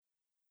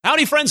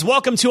Howdy, friends.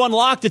 Welcome to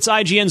Unlocked. It's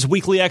IGN's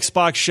weekly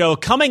Xbox show.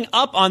 Coming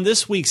up on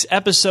this week's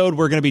episode,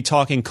 we're going to be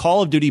talking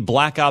Call of Duty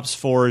Black Ops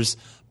 4's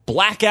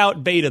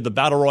Blackout Beta, the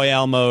Battle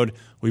Royale mode.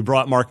 We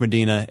brought Mark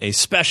Medina, a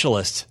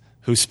specialist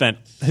who spent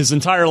his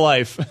entire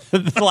life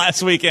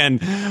last weekend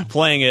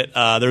playing it.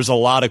 There's a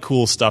lot of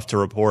cool stuff to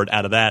report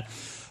out of that.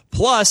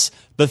 Plus,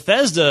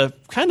 Bethesda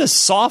kind of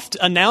soft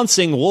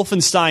announcing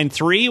Wolfenstein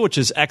 3, which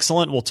is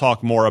excellent. We'll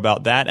talk more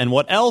about that and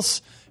what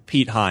else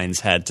Pete Hines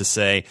had to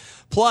say.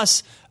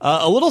 Plus,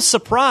 a little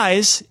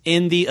surprise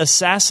in the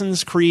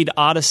Assassin's Creed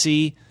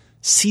Odyssey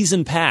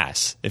Season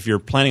Pass. If you're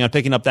planning on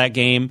picking up that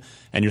game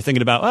and you're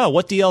thinking about,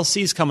 what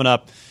DLC's coming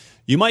up,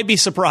 you might be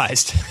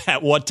surprised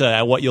at what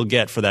you'll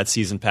get for that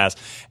Season Pass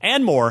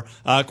and more.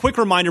 Quick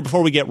reminder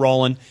before we get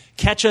rolling,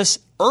 catch us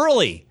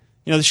early.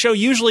 You know, the show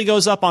usually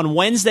goes up on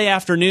Wednesday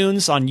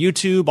afternoons on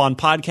YouTube, on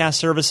podcast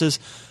services.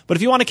 But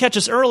if you want to catch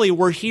us early,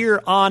 we're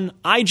here on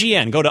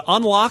IGN. Go to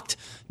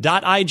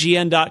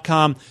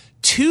unlocked.ign.com.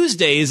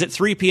 Tuesdays at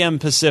 3 p.m.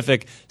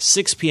 Pacific,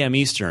 6 p.m.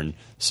 Eastern.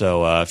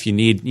 So if you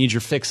need your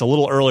fix a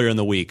little earlier in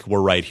the week, we're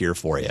right here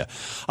for you.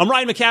 I'm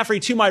Ryan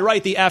McCaffrey. To my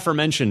right, the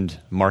aforementioned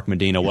Mark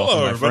Medina. Welcome,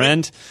 Hello, my everybody.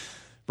 friend.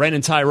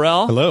 Brandon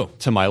Tyrell. Hello.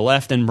 To my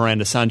left, and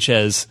Miranda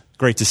Sanchez.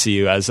 Great to see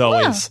you, as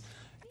always.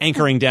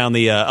 Anchoring down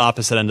the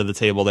opposite end of the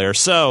table there.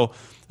 So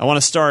I want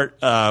to start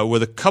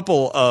with a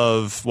couple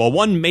of,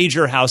 one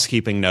major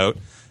housekeeping note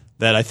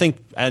that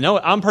I know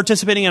I'm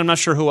participating in. I'm not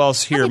sure who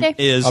else here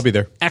is. I'll be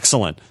there.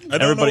 Excellent. I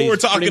don't know what we're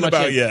talking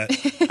about yet.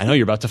 I know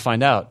you're about to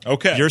find out.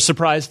 Okay. You're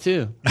surprised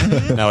too.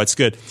 No, it's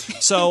good.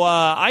 So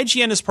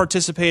IGN is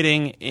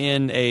participating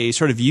in a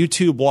sort of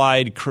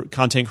YouTube-wide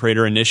content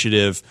creator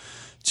initiative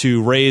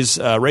to raise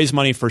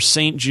money for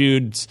St.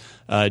 Jude's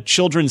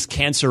Children's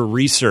Cancer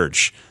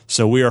Research.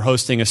 So we are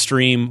hosting a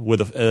stream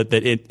with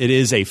it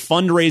is a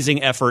fundraising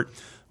effort.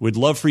 We'd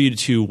love for you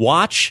to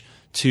watch,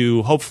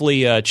 to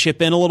hopefully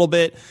chip in a little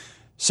bit.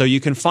 So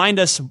you can find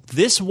us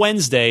this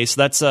Wednesday.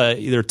 So that's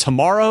either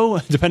tomorrow,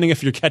 depending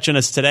if you're catching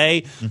us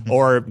today,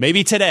 or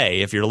maybe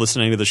today if you're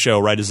listening to the show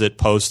right as it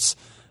posts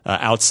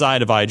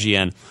outside of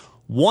IGN.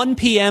 1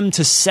 p.m.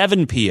 to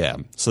 7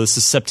 p.m. So this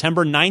is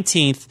September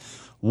 19th,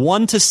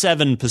 1 to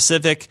 7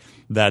 Pacific.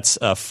 That's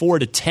 4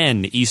 to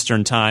 10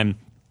 Eastern Time.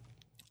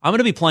 I'm going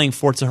to be playing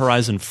Forza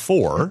Horizon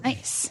 4.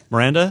 Nice.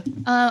 Miranda?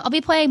 I'll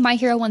be playing My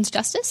Hero One's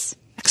Justice.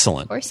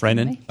 Excellent. Of course.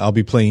 Brandon? Anyway. I'll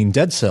be playing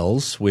Dead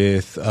Cells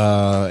with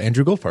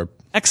Andrew Goldfarb.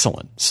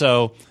 Excellent.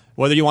 So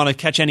whether you want to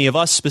catch any of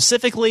us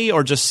specifically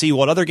or just see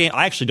what other game,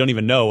 I actually don't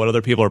even know what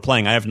other people are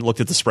playing. I haven't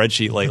looked at the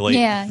spreadsheet lately.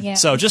 Yeah.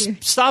 So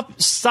just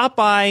stop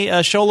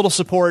by, show a little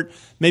support,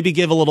 maybe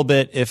give a little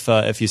bit if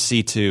you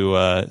see to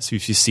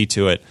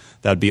it.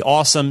 That'd be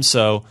awesome.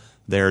 So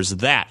there's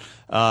that.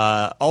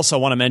 Also,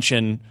 I want to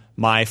mention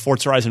my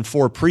Forza Horizon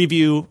 4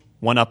 preview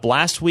went up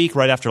last week,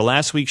 right after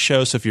last week's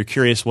show. So if you're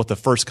curious what the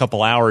first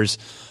couple hours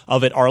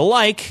of it are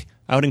like,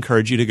 I would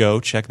encourage you to go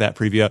check that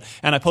preview out.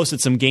 And I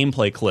posted some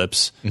gameplay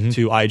clips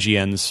to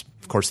IGN's,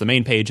 of course, the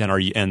main page and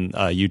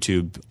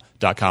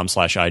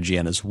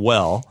youtube.com/IGN as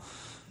well.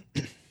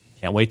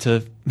 Can't wait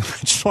to I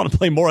just want to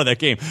play more of that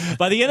game.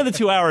 By the end of the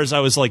 2 hours, I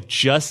was like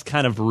just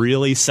kind of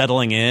really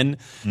settling in.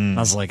 I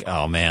was like,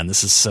 oh man,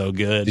 this is so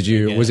good.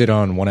 Was it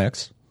on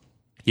 1X?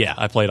 Yeah,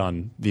 I played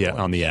on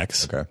the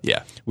X. Okay.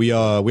 Yeah. We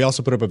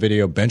also put up a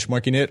video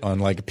benchmarking it on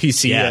like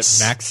PC at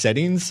max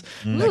settings.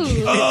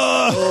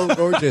 Oh,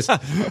 gorgeous.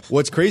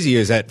 What's crazy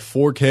is at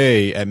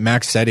 4K at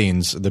max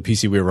settings, the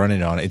PC we were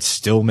running on, it's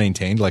still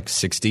maintained like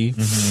 60.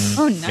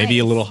 Oh, nice. Maybe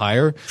a little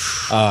higher.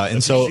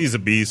 And so She's a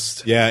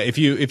beast. yeah, if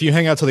you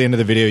hang out till the end of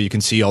the video, you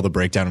can see all the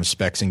breakdown of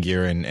specs and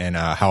gear and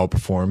how it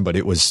performed, but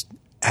it was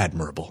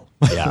admirable.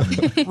 Yeah.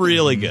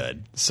 Really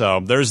good. So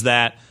there's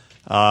that.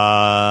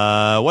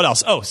 What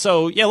else?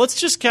 Let's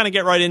just kind of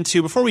get right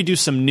into, before we do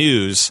some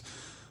news,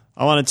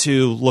 I wanted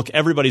to look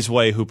everybody's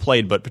way who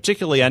played, but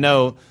particularly I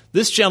know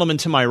this gentleman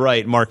to my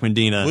right, Mark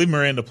Medina. I believe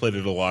Miranda played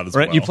it a lot as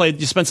Right, well.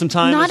 you spent some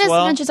time Not as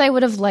well? much as I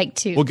would have liked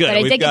to. Well, good. But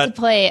I We've did got- get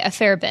to play a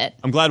fair bit.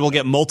 I'm glad we'll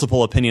get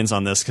multiple opinions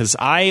on this because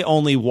I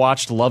only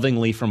watched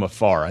lovingly from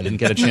afar. I didn't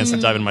get a chance to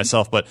dive in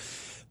myself, but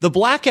the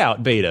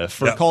Blackout beta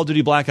for Call of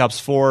Duty Black Ops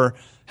 4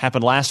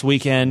 happened last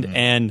weekend,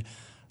 and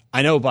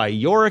I know by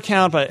your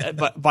account,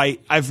 but I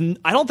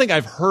don't think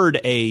I've heard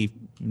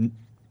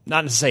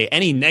not to say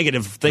any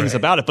negative things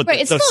about it, but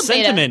Right, it's the still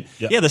beta. sentiment,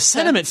 the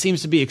sentiment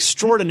seems to be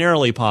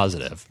extraordinarily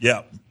positive.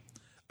 Yeah.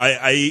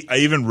 I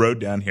even wrote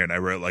down here, and I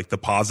wrote like the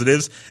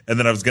positives, and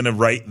then I was going to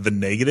write the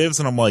negatives,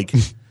 and I'm like,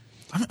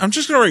 I'm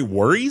just going to write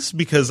worries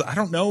because I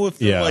don't know if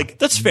they're like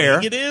That's fair.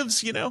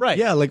 negatives, you know? Right.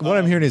 Yeah, like what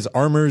I'm hearing is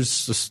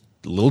armor's just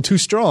a little too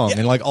strong,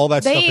 and like all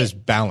that stuff is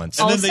balanced.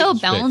 then Also they-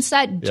 balanced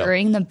that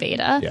during the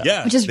beta,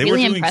 Yeah, which is they really were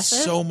doing impressive.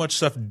 so much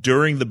stuff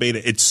during the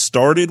beta. It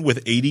started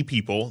with 80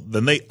 people,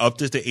 then they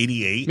upped it to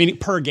 88. Meaning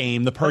per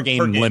game, the per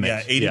game limit.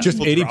 Yeah, 80 Just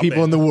people 80 drop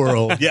people in the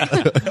world. Yeah,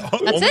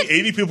 only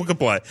 80 people can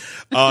play.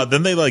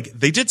 Then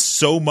they did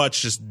so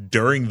much just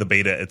during the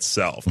beta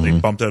itself. They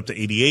bumped it up to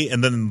 88,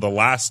 and then in the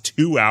last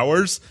 2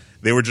 hours,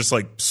 they were just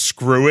like,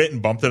 screw it,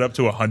 and bumped it up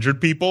to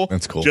 100 people.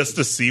 That's cool. Just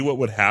to see what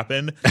would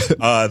happen.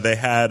 They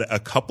had a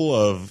couple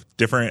of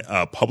different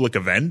public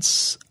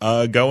events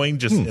going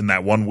just in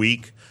that 1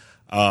 week.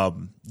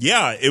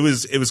 It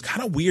was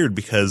kind of weird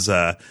because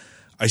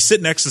I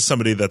sit next to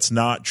somebody that's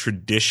not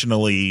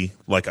traditionally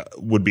like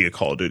would be a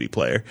Call of Duty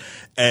player,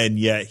 and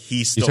yet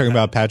he's still. You talking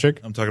about Patrick?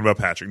 I'm talking about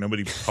Patrick.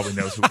 Nobody probably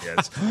knows who he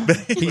is. But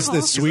He's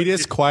the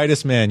sweetest,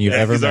 quietest man you've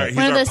ever met. He's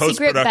One of our the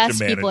secret post-production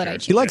best people at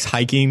manager. He likes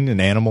hiking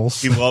and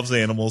animals. He loves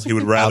animals. He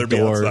would rather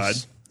Outdoors. be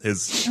outside.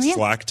 His yeah.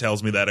 Slack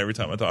tells me that every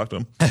time I talk to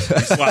him. We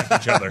slack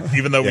each other.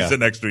 Even though we Yeah. sit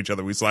next to each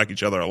other, we slack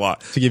each other a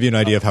lot. To give you an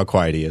idea of how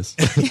quiet he is.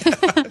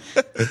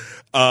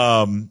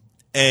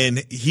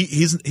 And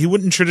he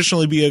wouldn't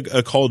traditionally be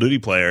a Call of Duty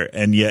player,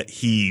 and yet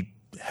he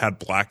had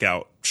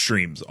blackout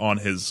streams on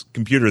his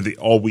computer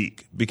all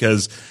week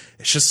because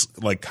it's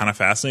just like kind of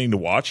fascinating to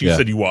watch. You Yeah.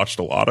 said you watched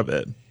a lot of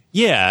it.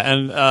 Yeah,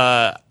 and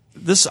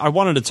I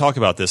wanted to talk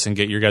about this and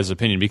get your guys'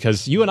 opinion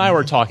because you and I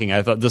were talking.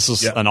 I thought this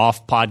was an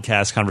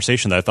off-podcast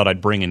conversation that I thought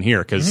I'd bring in here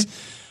because,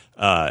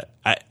 That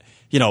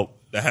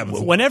happens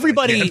a when lot.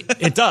 everybody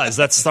it does.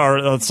 That's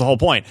the whole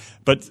point.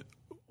 But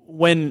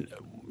when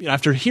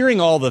after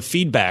hearing all the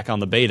feedback on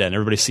the beta and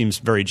everybody seems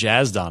very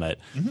jazzed on it,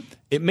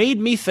 it made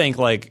me think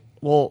like,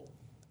 well,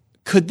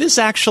 could the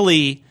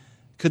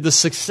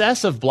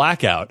success of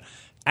Blackout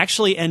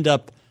actually end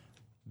up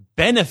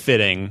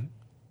benefiting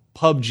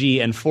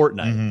PUBG and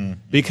Fortnite?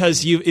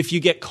 Because if you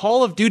get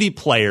Call of Duty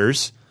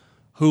players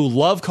who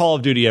love Call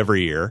of Duty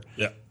every year,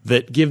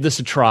 that give this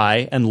a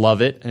try and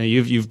love it, and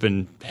you've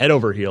been head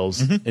over heels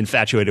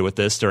infatuated with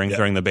this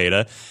during the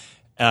beta,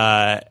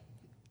 that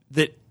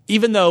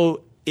even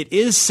though it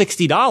is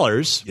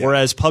 $60,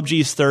 whereas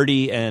PUBG's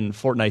 $30 and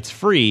Fortnite's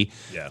free,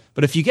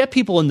 but if you get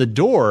people in the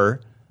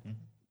door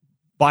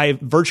by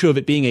virtue of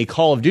it being a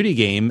Call of Duty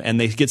game and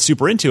they get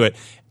super into it,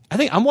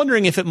 I'm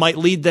wondering if it might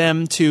lead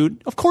them to,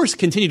 of course,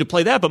 continue to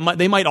play that, but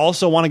they might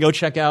also want to go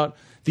check out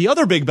the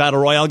other big Battle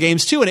Royale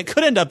games too, and it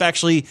could end up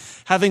actually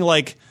having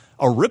like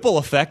a ripple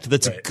effect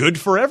that's good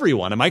for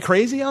everyone. Am I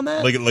crazy on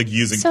that? Like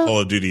using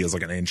Call of Duty as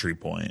like an entry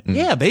point.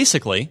 Yeah,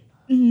 basically.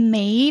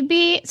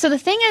 Maybe. So the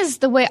thing is,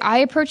 the way I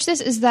approach this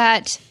is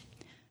that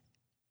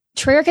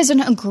Treyarch has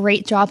done a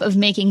great job of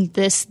making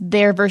this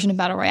their version of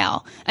Battle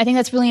Royale. I think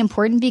that's really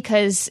important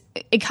because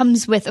it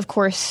comes with, of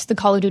course, the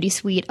Call of Duty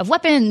suite of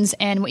weapons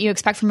and what you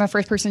expect from a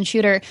first-person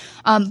shooter.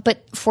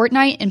 But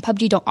Fortnite and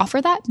PUBG don't offer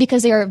that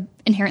because they are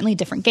inherently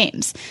different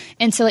games.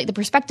 And so, like, the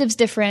perspective's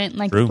different.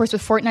 Like, of course,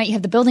 with Fortnite, you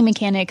have the building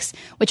mechanics,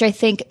 which I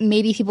think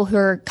maybe people who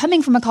are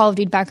coming from a Call of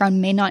Duty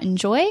background may not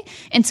enjoy.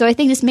 And so I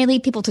think this may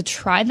lead people to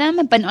try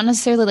them, but not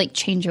necessarily, like,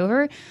 change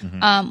over.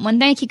 One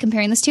thing I keep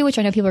comparing this to, which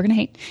I know people are going to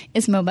hate,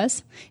 is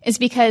MOBAs. Is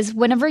because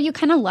whenever you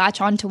kind of latch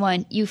onto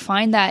one, you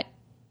find that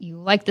you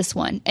like this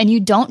one, and you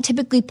don't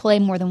typically play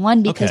more than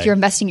one because you're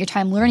investing your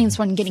time learning this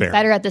one, getting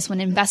better at this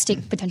one,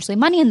 investing potentially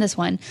money in this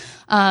one.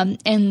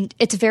 And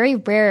it's very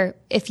rare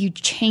if you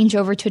change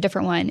over to a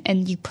different one,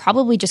 and you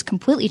probably just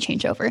completely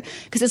change over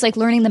because it's like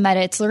learning the meta,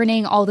 it's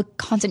learning all the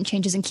constant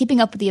changes and keeping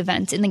up with the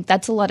events, and like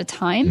that's a lot of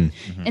time.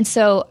 And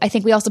so I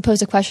think we also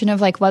posed a question of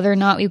like whether or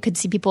not we could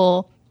see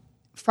people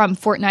from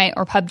Fortnite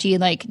or PUBG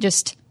like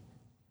just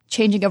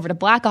changing over to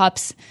Black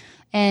Ops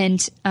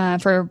and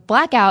for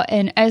Blackout,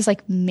 and I was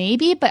like,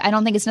 maybe, but I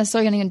don't think it's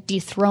necessarily going to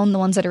dethrone the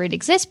ones that already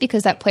exist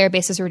because that player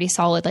base is already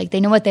solid. Like, they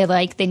know what they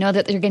like. They know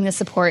that they're getting the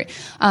support.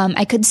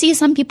 I could see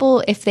some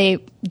people, if they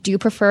do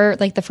prefer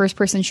like the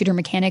first-person shooter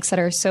mechanics that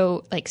are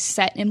so like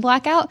set in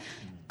Blackout,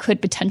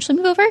 could potentially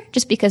move over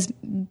just because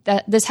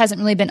this hasn't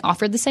really been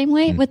offered the same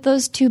way with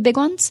those two big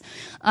ones.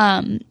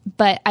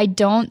 But I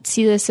don't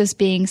see this as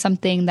being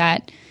something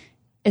that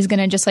is going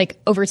to just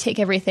like overtake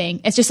everything.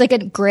 It's just like a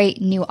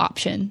great new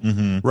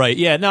option. Right.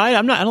 Yeah. No,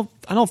 I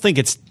don't think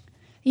it's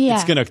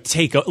going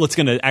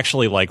to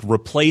actually like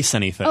replace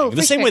anything. Oh,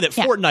 the same way that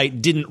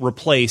Fortnite didn't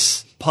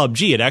replace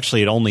PUBG.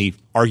 It only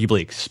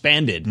arguably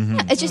expanded.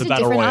 It's just a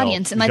different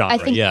audience. And like, I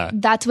think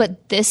that's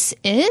what this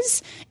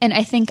is. And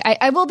I think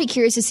I will be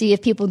curious to see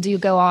if people do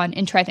go on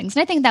and try things.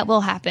 And I think that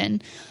will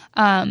happen.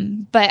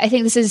 But I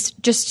think this is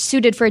just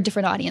suited for a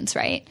different audience,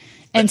 right?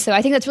 And so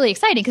I think that's really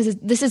exciting because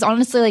this is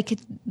honestly like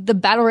the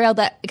Battle Royale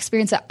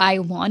experience that I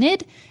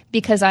wanted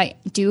because I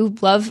do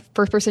love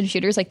first-person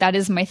shooters. Like, that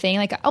is my thing.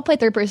 Like, I'll play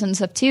third-person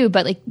stuff too,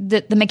 but like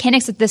the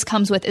mechanics that this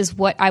comes with is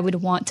what I would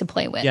want to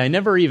play with. Yeah, I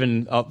never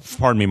even,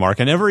 pardon me, Mark,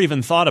 I never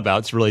even thought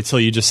about, really till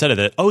you just said it,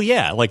 that, oh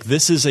yeah, like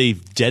this is a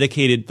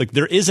dedicated, like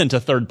there isn't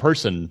a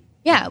third-person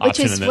which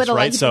is what a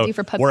lot of people do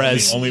for PUBG.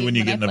 Whereas only when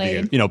you get in the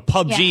game.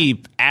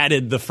 PUBG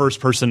added the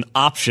first-person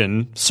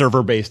option,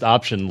 server-based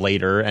option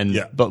later,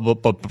 and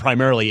but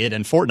primarily it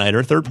and Fortnite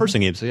are third-person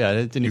games. So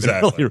it didn't even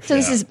really. So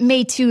this is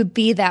made to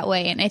be that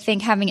way, and I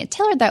think having it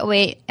tailored that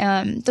way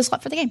does a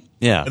lot for the game.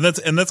 Yeah, and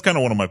that's kind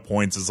of one of my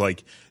points is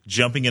like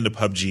jumping into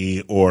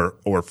PUBG or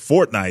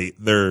Fortnite.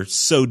 They're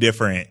so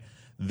different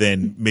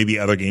than maybe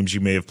other games you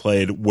may have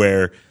played,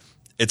 where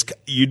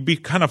you'd be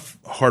kind of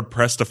hard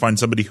pressed to find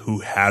somebody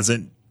who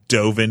hasn't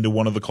dove into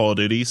one of the Call of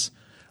Duties,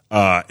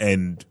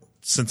 and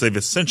since they've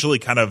essentially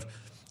kind of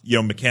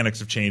mechanics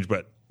have changed,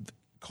 but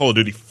Call of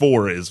Duty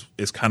 4 is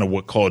kind of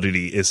what Call of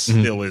Duty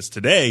still is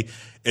today.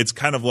 It's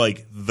kind of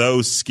like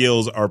those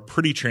skills are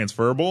pretty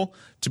transferable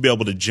to be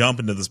able to jump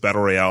into this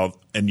battle royale,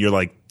 and you're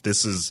like,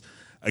 this is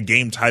a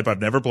game type I've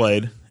never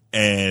played,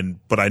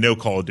 but I know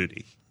Call of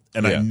Duty,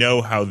 and I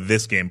know how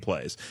this game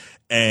plays.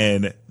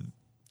 And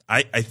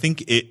I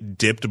think it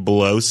dipped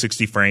below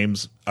 60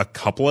 frames a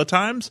couple of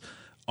times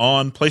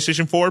on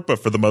PlayStation 4,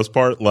 but for the most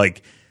part,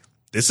 like,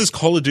 this is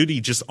Call of Duty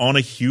just on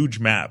a huge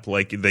map.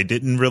 Like, they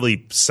didn't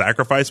really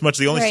sacrifice much.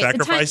 The only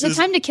sacrifice the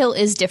time to kill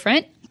is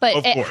different, but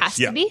of it course, has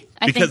to be.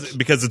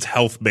 Because it's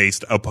health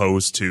based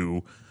opposed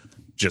to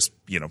just,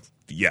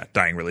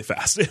 dying really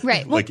fast.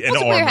 Right. Well, like an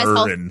multiplayer has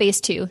armor health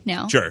based too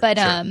now. Sure. But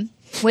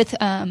with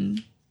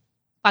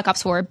Black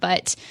Ops 4,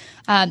 but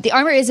the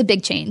armor is a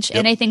big change.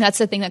 And I think that's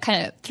the thing that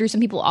kind of threw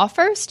some people off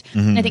first.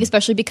 And I think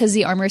especially because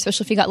the armor,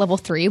 especially if you got level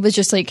 3, was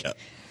just like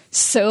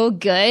so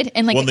good.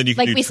 And like, then you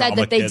can like we said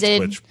that they did,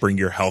 which bring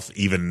your health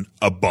even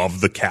above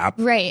the cap.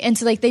 Right. And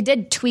so like they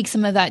did tweak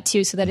some of that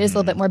too, so that it is a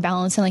little bit more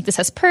balanced. And like this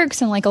has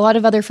perks and like a lot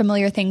of other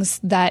familiar things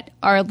that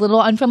are a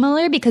little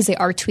unfamiliar because they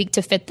are tweaked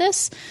to fit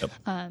this. Yep.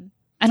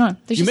 I don't know.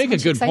 There's You just make a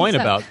so good much point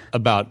exciting stuff.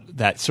 about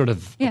that sort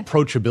of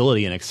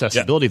approachability and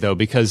accessibility, Yeah. though,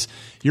 because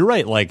you're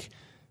right. Like,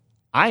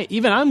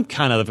 I'm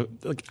kind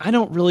of like, I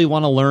don't really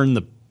want to learn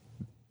the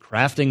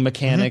crafting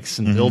mechanics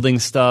and building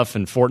stuff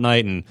and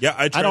Fortnite and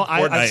I tried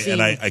Fortnite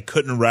and I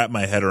couldn't wrap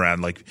my head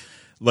around like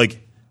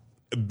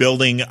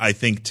building. I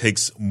think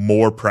takes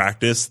more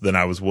practice than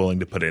I was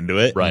willing to put into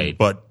it. Right.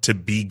 But to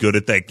be good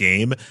at that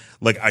game,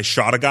 like I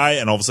shot a guy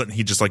and all of a sudden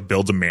he just like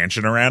builds a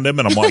mansion around him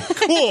and I'm like,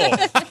 cool.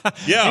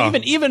 Yeah.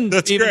 even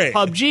that's great.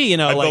 PUBG,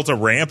 I built a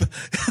ramp.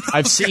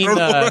 I've seen I don't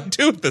know what I'm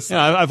doing with this.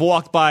 I've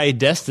walked by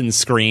Destin's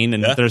screen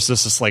and there's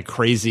this like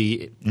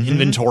crazy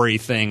inventory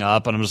thing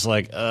up, and I'm just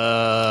like,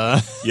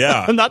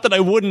 Yeah. not that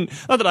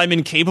I'm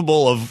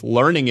incapable of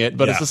learning it,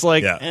 but it's just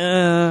like,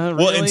 Well,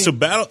 really? and so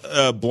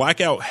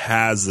Blackout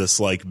has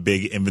this like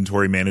big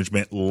inventory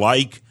management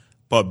like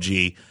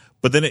PUBG,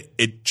 but then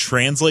it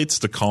translates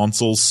to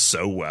consoles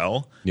so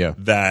well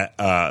that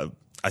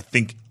I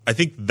think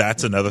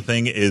that's another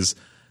thing is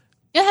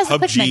It has a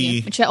quick PUBG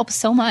menu, which helps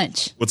so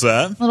much. What's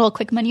that? A little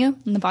quick menu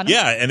in the bottom.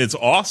 Yeah, and it's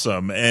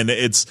awesome. And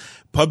it's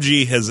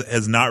PUBG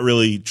has not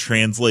really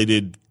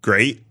translated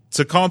great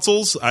to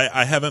consoles.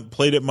 I haven't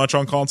played it much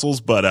on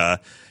consoles,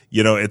 but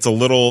it's a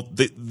little.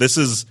 This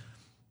is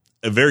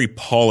a very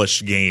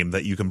polished game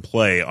that you can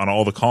play on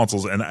all the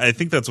consoles, and I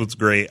think that's what's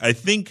great. I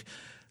think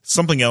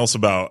something else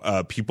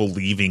about people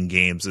leaving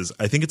games is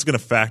I think it's going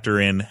to factor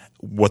in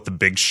what the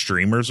big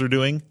streamers are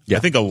doing. Yeah, I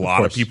think a lot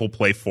of course. people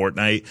play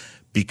Fortnite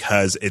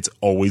because it's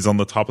always on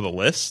the top of the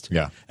list.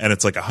 Yeah. And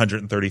it's like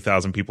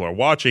 130,000 people are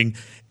watching.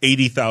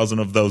 80,000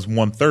 of those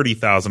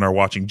 130,000 are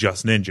watching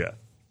Just Ninja.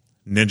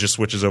 Ninja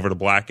switches over to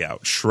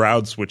Blackout.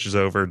 Shroud switches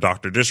over.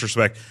 Dr.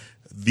 Disrespect.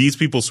 These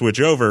people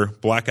switch over.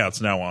 Blackout's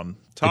now on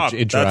top.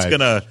 It That's drives. going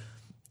to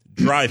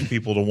drive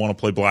people to want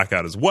to play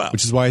Blackout as well.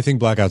 Which is why I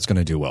think Blackout's going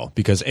to do well.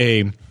 Because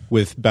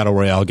with Battle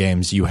Royale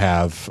games, you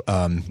have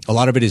a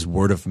lot of it is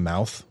word of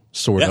mouth.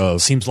 Sort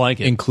of seems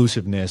like it.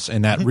 inclusiveness,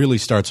 and that really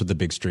starts with the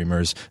big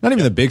streamers. Not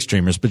even the big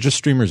streamers, but just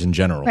streamers in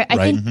general. Right. I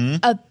think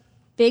a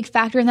big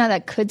factor in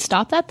that could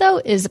stop that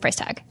though is the price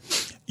tag.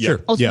 Sure.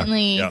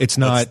 Ultimately, Yeah. It's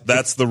not.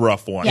 That's the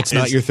rough one. It's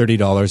not your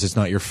 $30. It's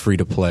not your free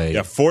to play.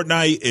 Yeah,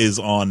 Fortnite is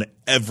on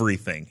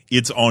everything.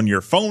 It's on your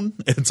phone,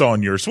 it's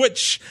on your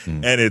Switch,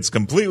 and it's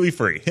completely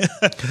free.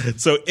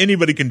 So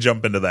anybody can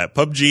jump into that.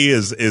 PUBG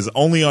is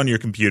only on your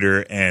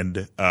computer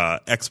and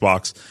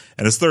Xbox,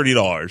 and it's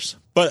 $30.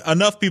 But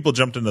enough people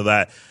jumped into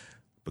that.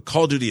 But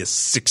Call of Duty is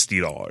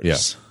 $60. Yeah.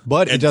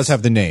 But it does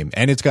have the name,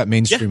 and it's got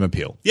mainstream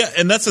appeal. Yeah,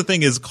 and that's the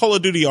thing is Call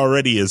of Duty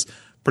already is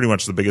pretty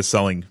much the biggest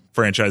selling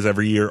franchise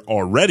every year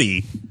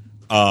already.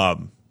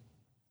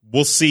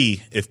 We'll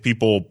see if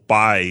people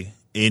buy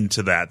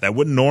into that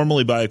wouldn't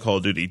normally buy a Call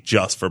of Duty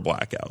just for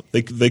Blackout.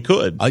 They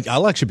could.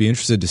 I'll actually be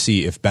interested to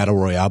see if Battle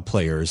Royale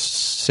players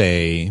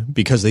say,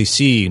 because they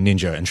see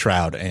Ninja and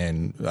Shroud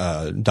and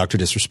Dr.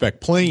 Disrespect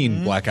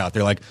playing Blackout,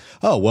 they're like,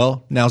 oh,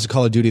 well, now's a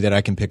Call of Duty that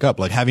I can pick up.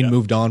 Like, having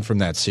moved on from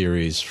that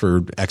series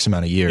for X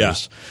amount of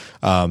years,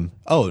 now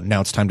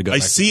it's time to go I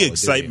back see to Call of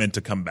excitement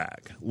to come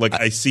back. Like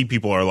I see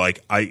people are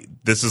like,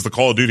 this is the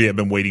Call of Duty I've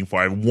been waiting for.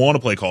 I want to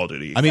play Call of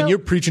Duty. I mean, you're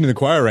preaching to the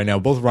choir right now.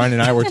 Both Ryan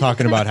and I were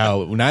talking about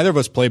how neither of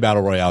us play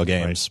Battle Royale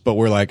games, but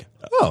we're like,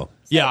 oh.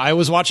 Yeah, I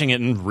was watching it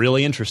and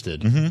really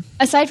interested.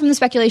 aside from the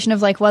speculation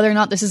of like whether or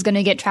not this is going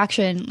to get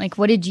traction, like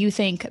what did you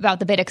think about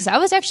the beta? Because I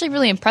was actually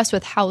really impressed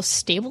with how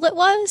stable it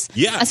was.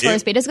 Yeah, as far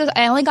as betas goes,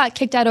 I only got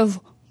kicked out of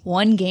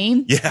one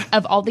game. Yeah.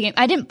 Of all the games,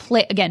 I didn't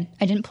play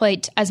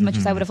it as much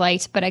as I would have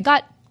liked, but I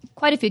got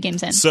quite a few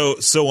games in. So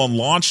on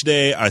launch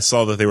day, I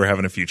saw that they were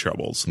having a few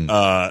troubles.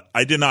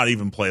 I did not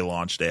even play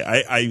launch day.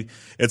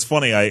 It's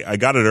funny. I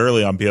got it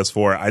early on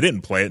PS4. I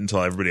didn't play it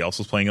until everybody else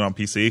was playing it on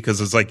PC because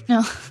it's like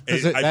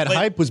That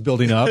hype was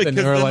building up, and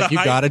they were like,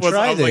 you got to try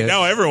I was this. like,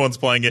 now everyone's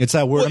playing it. It's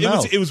that word of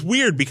mouth. It was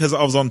weird because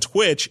I was on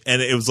Twitch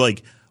and it was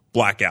like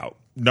Blackout,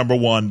 number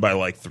one by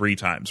like 3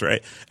 times,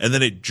 right? And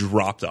then it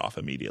dropped off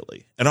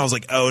immediately. And I was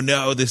like, oh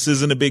no, this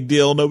isn't a big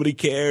deal. Nobody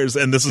cares.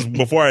 And this is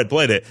before I had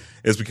played it,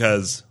 is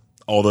because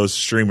all those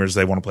streamers,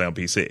 they want to play on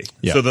PC.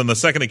 Yeah. So then the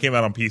second it came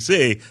out on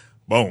PC,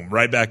 boom,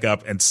 right back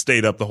up and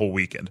stayed up the whole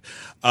weekend.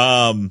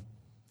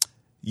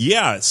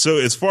 Yeah, so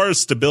as far as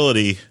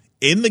stability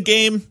in the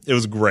game, it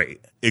was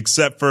great,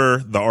 except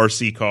for the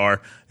RC car.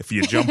 If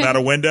you jump out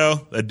a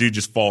window, that dude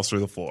just falls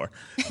through the floor.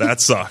 That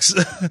sucks.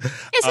 Yeah,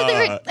 so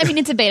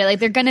it's a beta. Like,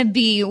 there are going to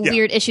be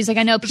weird issues. Like,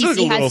 I know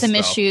PC had some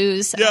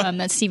issues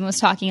that Steven was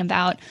talking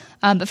about.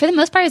 But for the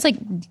most part, it's like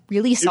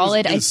really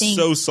solid. It was I think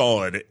so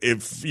solid.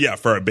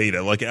 For a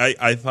beta. Like,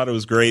 I thought it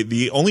was great.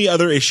 The only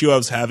other issue I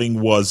was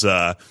having was,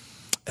 I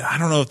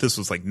don't know if this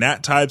was like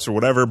NAT types or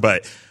whatever,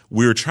 but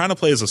we were trying to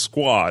play as a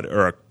squad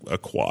or a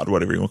quad,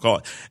 whatever you want to call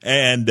it.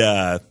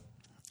 And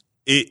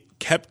it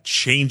kept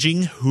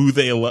changing who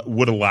they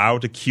would allow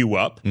to queue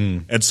up.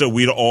 And so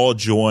we'd all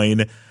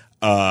join,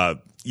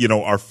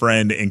 our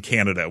friend in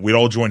Canada. We'd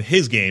all join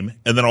his game.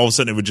 And then all of a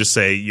sudden it would just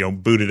say,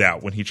 booted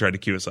out when he tried to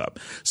queue us up.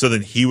 So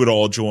then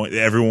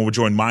everyone would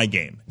join my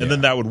game. And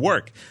then that would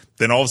work.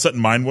 Then all of a sudden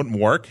mine wouldn't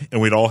work,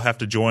 and we'd all have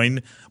to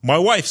join my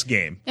wife's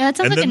game. Yeah, that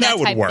sounds and like then a that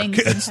NAT would work.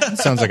 thing.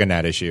 Sounds like a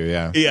NAT issue,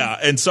 yeah. Yeah,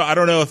 and so I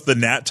don't know if the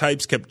NAT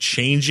types kept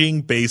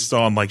changing based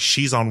on like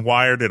she's on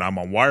wired and I'm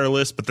on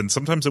wireless, but then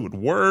sometimes it would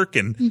work,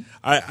 and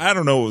I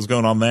don't know what was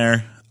going on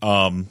there.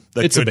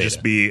 That could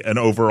just be an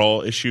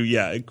overall issue,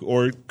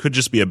 or it could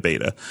just be a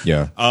beta.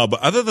 Yeah. But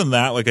other than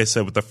that, like I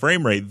said, with the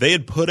frame rate, they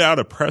had put out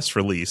a press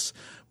release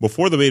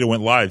before the beta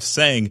went live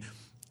saying,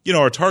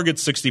 our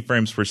target's 60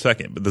 frames per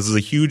second, but this is a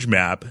huge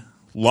map.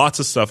 Lots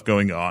of stuff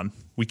going on.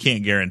 We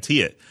can't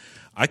guarantee it.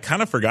 I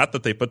kind of forgot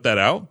that they put that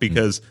out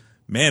because,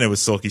 man, it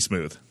was silky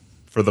smooth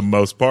for the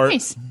most part.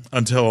 Nice.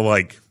 Until,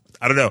 like,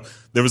 I don't know.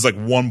 There was, like,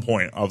 one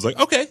point. I was like,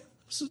 okay,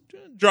 this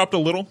dropped a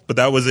little. But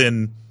that was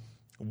in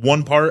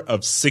one part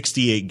of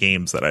 68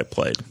 games that I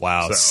played.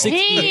 Wow. So,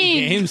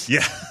 68 games?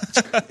 yeah.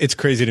 It's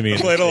crazy to me in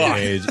this played a day lot.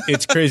 and age.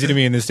 It's crazy to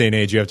me in this day and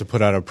age. You have to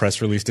put out a press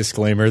release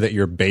disclaimer that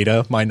your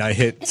beta might not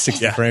hit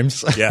 60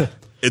 frames. Yeah.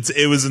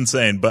 It was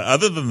insane. But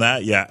other than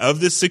that,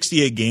 of the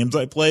 68 games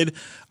I played,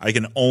 I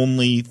can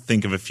only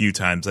think of a few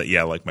times that,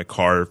 like my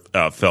car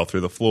fell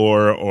through the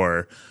floor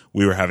or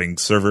we were having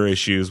server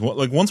issues.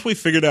 Like once we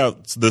figured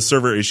out the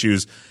server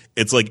issues,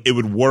 it's like it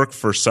would work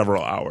for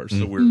several hours.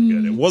 So we were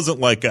good. It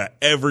wasn't like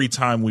every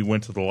time we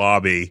went to the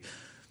lobby,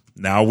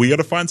 now we got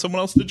to find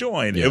someone else to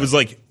join. Yeah. It was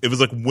like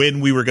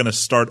when we were going to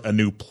start a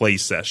new play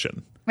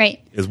session.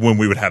 Right. Is when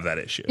we would have that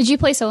issue. Did you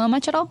play solo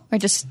much at all, or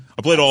just?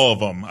 I played all of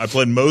them. I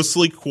played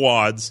mostly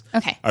quads.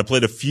 Okay. I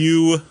played a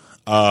few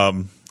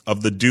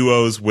of the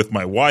duos with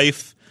my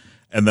wife,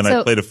 and then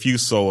I played a few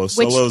solos.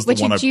 Solos, which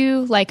did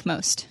you like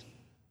most?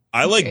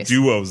 I like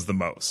duos the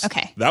most.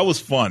 Okay. That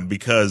was fun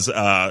because,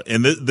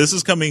 and this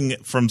is coming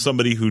from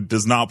somebody who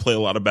does not play a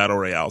lot of battle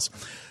royales.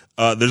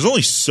 There's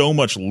only so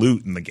much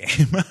loot in the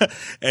game,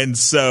 and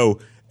so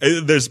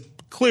there's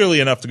clearly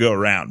enough to go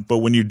around. But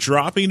when you're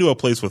dropping to a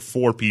place with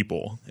 4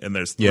 people and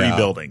there's 3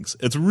 buildings,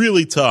 it's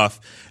really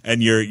tough.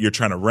 And you're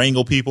trying to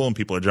wrangle people and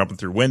people are jumping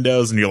through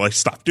windows and you're like,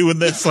 stop doing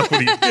this. Like,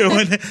 what are you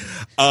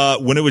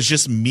doing? When it was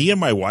just me and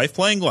my wife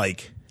playing,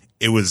 like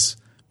it was,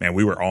 man,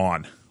 we were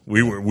on.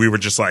 We were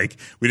just like,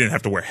 we didn't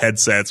have to wear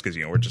headsets because,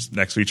 we're just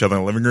next to each other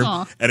in the living room.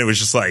 Aww. And it was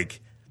just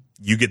like,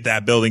 you get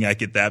that building, I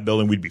get that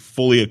building. We'd be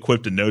fully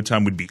equipped in no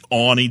time. We'd be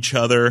on each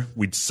other.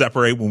 We'd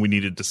separate when we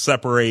needed to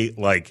separate.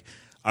 Like,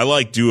 I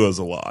like duos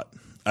a lot.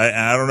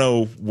 I don't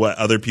know what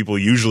other people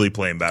usually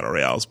play in battle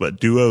royales, but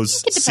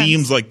duos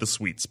seems like the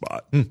sweet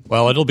spot.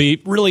 Well, it'll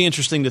be really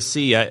interesting to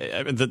see.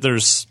 I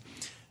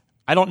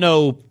don't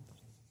know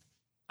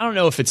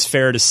if it's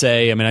fair to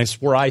say. I mean,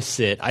 where I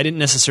sit, I didn't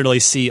necessarily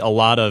see a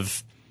lot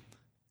of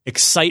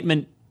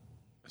excitement,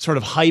 sort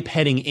of hype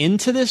heading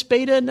into this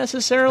beta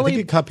necessarily. I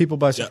think it caught people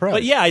by surprise.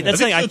 But yeah, that's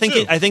the thing.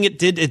 I think it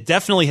did. It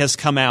definitely has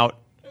come out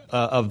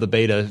of the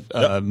beta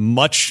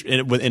much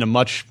in a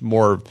much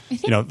more,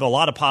 a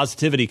lot of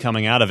positivity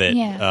coming out of it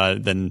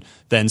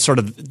than sort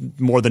of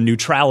more the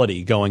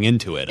neutrality going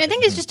into it. I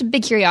think it's just a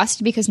big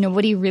curiosity because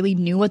nobody really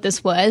knew what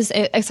this was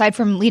aside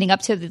from leading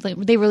up to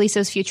they released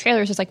those few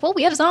trailers. It's like, well,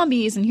 we have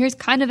zombies and here's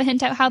kind of a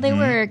hint at how they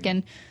work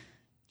and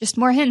just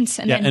more hints.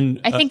 And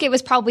I think it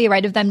was probably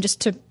right of them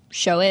just to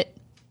show it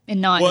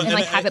and not have it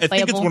playable. I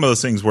think it's one of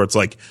those things where it's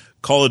like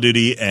Call of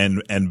Duty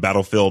and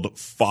Battlefield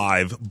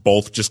 5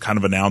 both just kind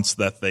of announced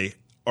that they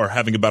are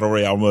having a battle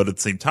royale mode at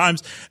the same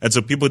times, and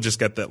so people just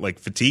get that like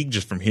fatigue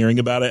just from hearing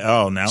about it.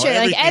 Oh, now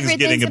everything's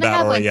getting a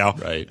battle royale,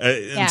 right?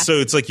 And so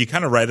it's like you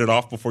kind of write it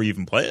off before you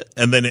even play it,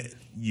 and then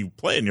you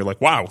play it and you're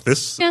like, wow,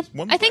 this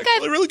one's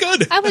actually really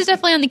good. I was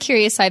definitely on the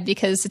curious side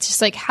because it's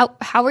just like how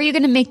are you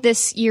going to make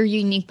this your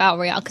unique battle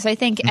royale? Because I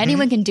think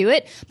anyone can do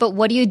it, but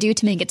what do you do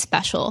to make it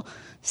special?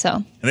 So,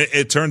 and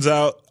it turns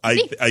out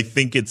I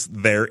think it's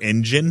their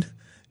engine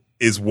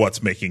is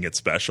what's making it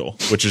special,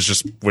 which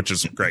is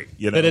great.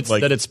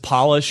 That it's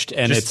polished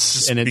and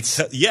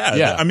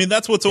I mean,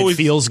 that's what's always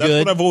feels that's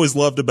good. what I've always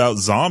loved about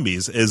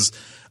zombies is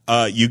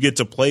you get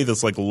to play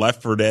this like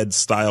Left 4 Dead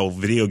style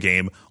video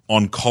game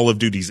on Call of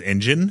Duty's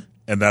engine,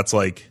 and that's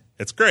like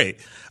it's great.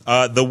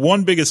 The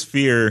one biggest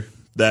fear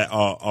that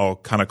I'll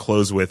kind of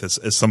close with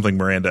is something,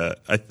 Miranda.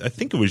 I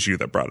think it was you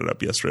that brought it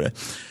up yesterday,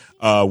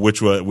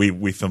 which was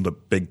we filmed a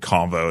big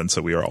convo, and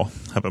so we were all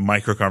having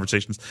micro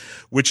conversations.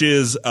 Which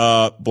is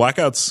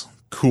Blackout's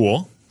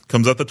cool,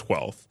 comes out the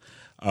 12th.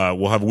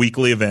 We'll have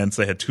weekly events.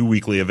 They had 2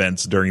 weekly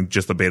events during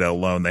just the beta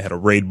alone. They had a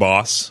raid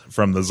boss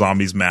from the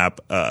Zombies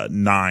map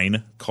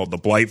 9 called the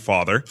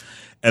Blightfather,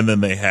 and then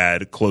they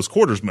had close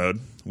quarters mode,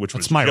 which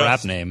was my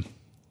rap name.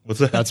 What's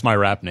that? That's my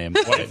rap name.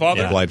 Blightfather?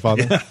 Yeah.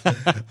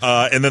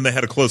 Blightfather. And then they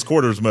had a close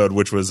quarters mode,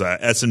 which was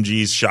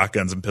SMGs,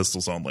 shotguns, and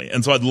pistols only.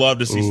 And so I'd love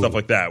to see stuff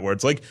like that, where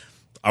it's like,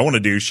 I want to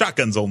do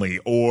shotguns only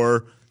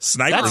or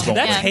snipers only.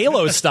 That's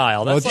Halo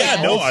style. That's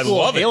I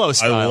love it. Halo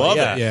style. I love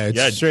it. Yeah,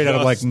 it's straight out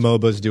of like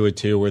MOBAs do it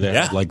too, where they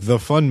have like the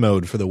fun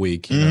mode for the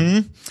week. You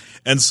know?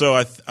 And so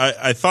I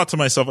thought to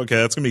myself, okay,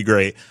 that's going to be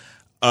great.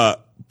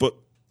 But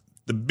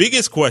the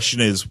biggest question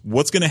is,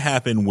 what's going to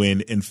happen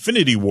when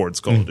Infinity Ward's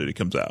Call of Duty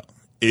comes out?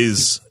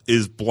 Is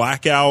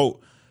Blackout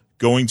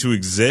going to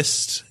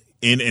exist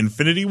in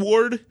Infinity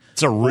Ward?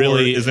 It's a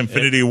really is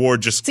Infinity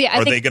Ward just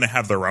are they going to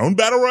have their own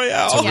battle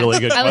royale? It's a really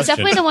good I was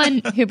question. definitely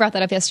the one who brought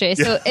that up yesterday.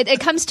 So it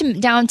comes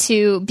down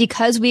to,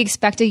 because we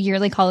expect a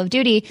yearly Call of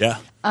Duty. Yeah.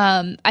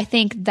 I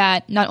think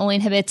that not only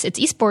inhibits its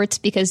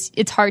esports, because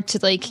it's hard to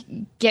like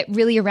get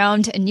really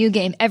around a new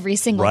game every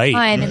single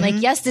time. And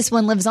like, yes, this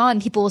one lives on,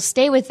 people will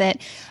stay with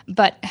it,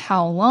 but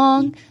how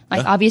long?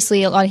 Like,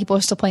 obviously, a lot of people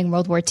are still playing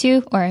World War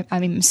II, or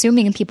I'm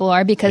assuming people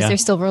are, because they're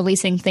still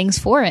releasing things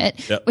for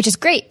it, which is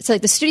great. So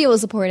like, the studio will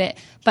support it,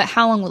 but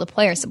how long will the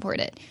player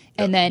support it?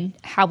 And then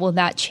how will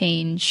that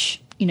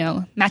change, you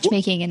know,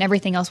 matchmaking and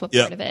everything else with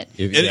part of it?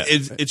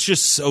 It's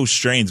just so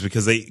strange,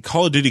 because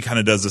Call of Duty kind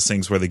of does this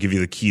things where they give you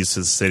the keys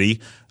to the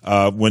city.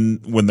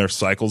 When their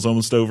cycle's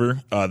almost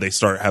over, they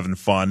start having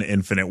fun.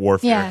 Infinite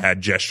Warfare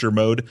had gesture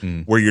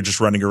mode, where you're just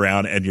running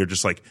around and you're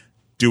just like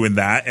doing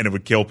that, and it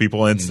would kill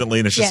people instantly,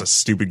 and it's just a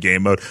stupid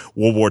game mode.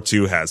 World War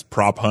II has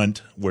prop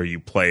hunt, where you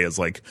play as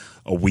like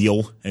a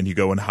wheel and you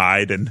go and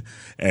hide,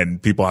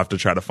 and people have to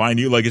try to find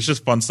you. Like, it's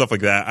just fun stuff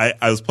like that.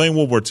 I was playing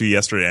World War II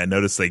yesterday. I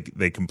noticed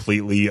they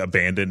completely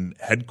abandoned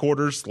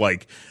headquarters.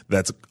 Like,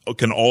 that's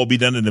can all be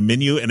done in a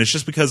menu, and it's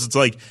just because it's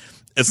like,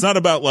 it's not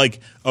about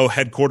like, oh,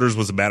 headquarters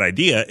was a bad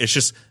idea. It's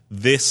just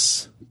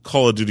this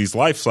Call of Duty's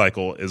life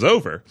cycle is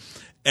over.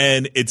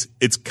 And it's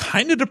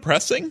kind of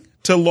depressing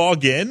to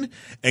log in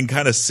and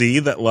kind of see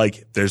that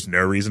like there's no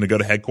reason to go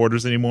to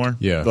headquarters anymore.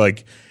 Yeah.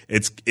 Like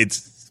it's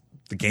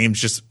the game's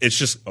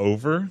just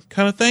over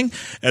kind of thing.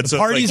 And so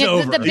party's like,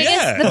 over.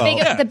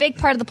 The big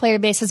part of the player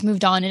base has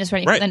moved on and is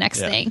ready for the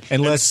next thing.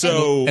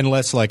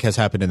 Unless like has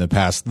happened in the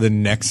past, the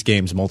next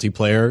game's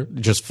multiplayer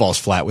just falls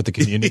flat with the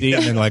community,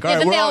 and then like, all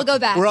right, they all go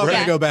back. We're all going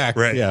to go back.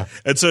 Right. Yeah.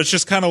 And so it's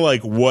just kind of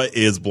like, what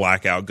is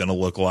Blackout going to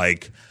look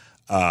like,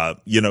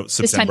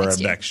 September of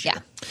next year?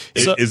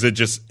 Yeah. Is it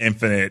just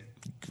infinite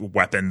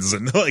weapons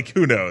and like,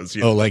 who knows?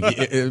 You know? Oh, like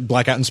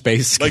Blackout in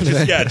space. Like,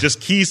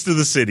 just keys to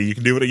the city. You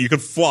can do it. You can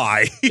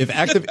fly. If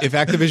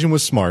Activision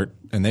was smart,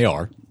 and they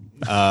are,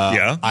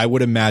 I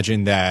would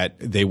imagine that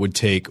they would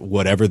take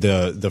whatever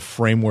the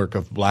framework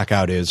of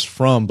Blackout is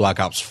from Black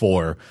Ops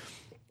 4,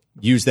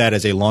 use that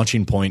as a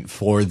launching point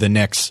for the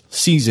next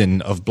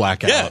season of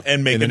Blackout. Yeah,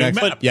 and make a new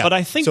map. But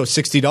I think so.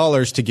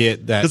 $60 to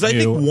get that. Because I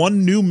think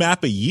one new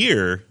map a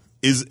year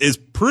is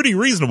pretty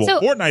reasonable.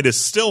 So, Fortnite is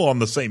still on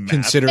the same map.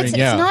 Considering, it's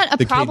not a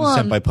the problem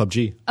cadence set by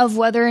PUBG. of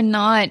whether or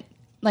not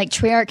like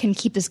Treyarch can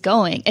keep this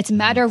going. It's a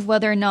matter of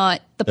whether or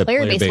not the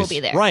player base will be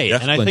there. Right. Yeah.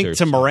 And I think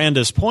to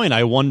Miranda's point,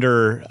 I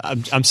wonder,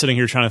 I'm sitting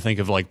here trying to think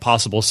of like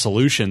possible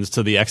solutions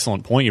to the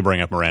excellent point you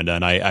bring up, Miranda.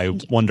 And I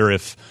wonder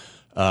if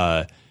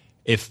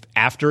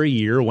after a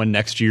year, when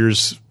next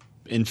year's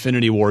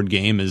Infinity Ward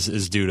game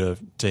is due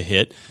to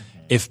hit,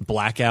 if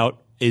Blackout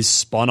is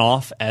spun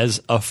off as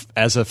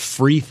a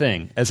free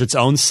thing, as its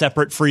own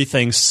separate free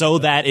thing, so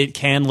that it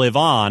can live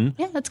on.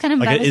 Yeah, that's kind of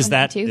like, is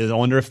that too. I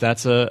wonder if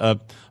that's I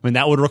mean,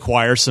 that would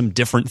require some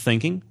different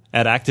thinking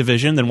at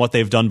Activision than what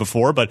they've done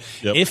before. But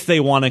if they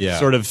want to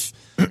sort of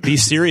be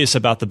serious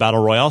about the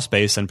battle royale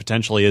space and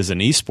potentially as an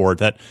esport,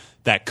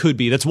 that could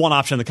be, that's one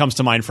option that comes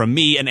to mind from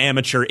me, an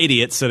amateur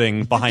idiot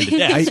sitting behind a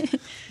desk.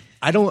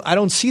 I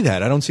don't see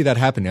that. I don't see that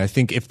happening. I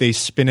think if they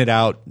spin it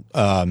out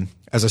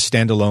as a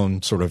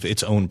standalone sort of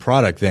its own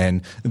product,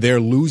 then they're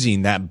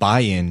losing that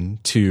buy-in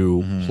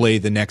to play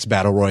the next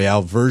battle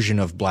royale version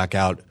of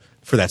Blackout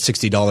for that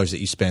 $60 that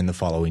you spend the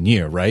following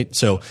year, right?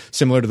 So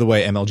similar to the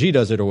way MLG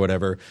does it or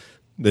whatever,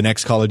 the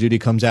next Call of Duty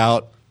comes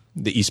out,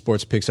 the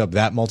esports picks up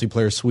that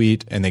multiplayer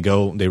suite and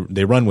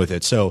they run with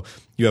it. So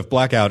you have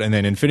Blackout, and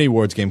then Infinity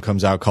Ward's game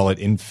comes out, call it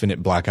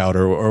Infinite Blackout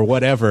or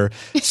whatever.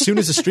 As soon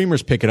as the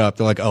streamers pick it up,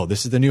 they're like, oh,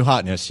 this is the new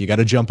hotness. You got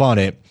to jump on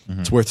it.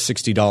 Mm-hmm. It's worth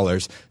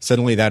 $60.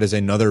 Suddenly that is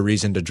another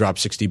reason to drop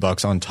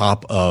 $60 on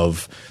top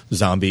of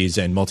zombies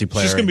and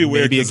multiplayer. It's just going to be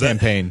weird. Maybe a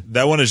campaign.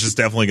 That one is just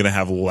definitely going to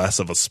have less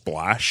of a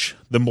splash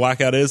than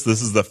Blackout is.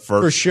 This is the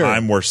first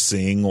time we're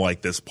seeing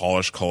like this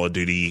polished Call of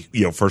Duty,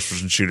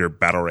 first-person shooter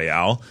battle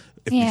royale.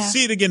 If you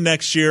see it again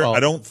next year,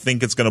 I don't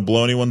think it's going to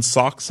blow anyone's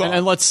socks off.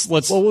 And let's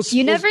we'll see.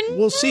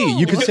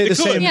 You could say the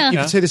same. You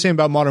could say the same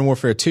about Modern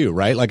Warfare 2,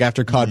 right? Like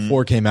after COD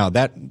 4 came out,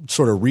 that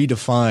sort of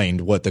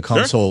redefined what the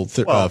console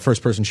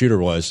first-person shooter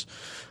was.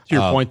 To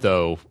your point,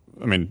 though,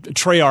 I mean,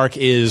 Treyarch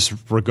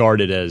is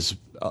regarded as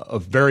a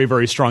very,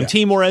 very strong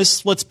team.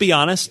 Whereas, let's be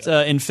honest,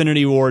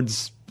 Infinity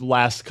Ward's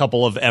last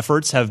couple of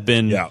efforts have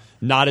been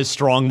not as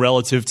strong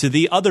relative to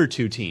the other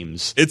two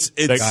teams. I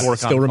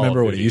still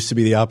remember when it used to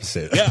be the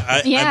opposite.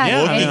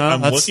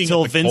 I'm looking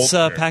till at the Vince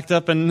packed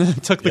up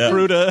and took the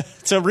crew to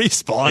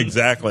Respawn.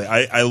 Exactly.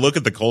 I look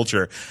at the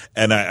culture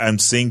and I'm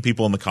seeing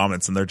people in the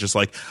comments and they're just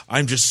like,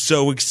 I'm just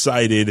so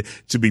excited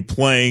to be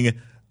playing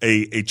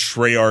a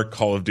Treyarch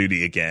Call of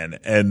Duty again.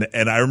 And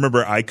I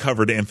remember I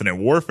covered Infinite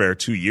Warfare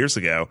 2 years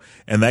ago,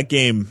 and that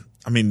game,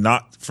 I mean,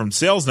 not from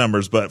sales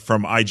numbers, but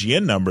from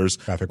IGN numbers,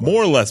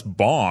 more or less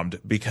bombed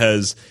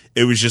because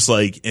it was just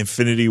like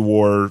Infinity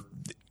Ward,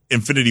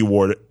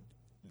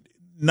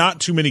 not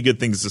too many good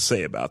things to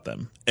say about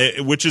them,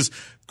 which is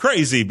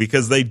crazy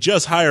because they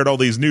just hired all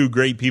these new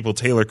great people,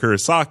 Taylor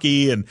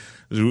Kurosaki, and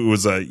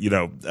was a,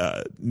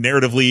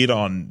 narrative lead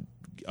on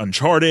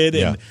Uncharted.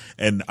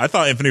 And I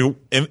thought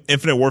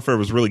Infinite Warfare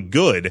was really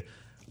good.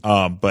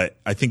 But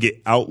I think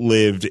it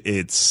outlived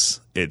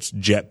its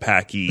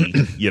jetpacky,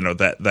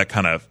 that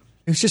kind of.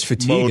 It was just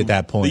fatigue at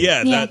that point.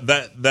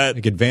 That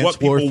like advanced what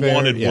people warfare,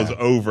 wanted was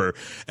over.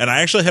 And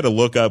I actually had to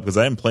look up because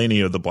I didn't play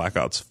any of the Black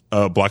Ops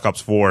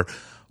 4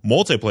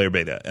 multiplayer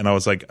beta, and I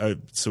was like,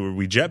 so are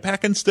we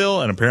jetpacking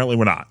still? And apparently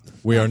we're not.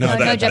 We are not.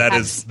 That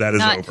is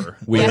over.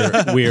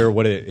 We are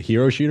what a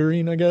hero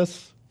shooterine, I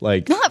guess.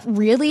 Like not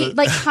really.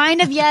 Like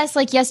kind of yes.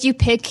 Like yes, you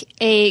pick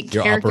a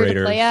character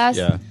to play as.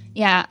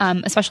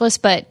 A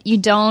specialist, but you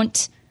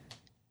don't.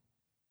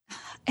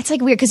 It's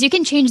like weird because you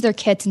can change their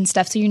kits and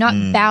stuff, so you're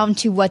not bound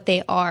to what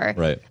they are.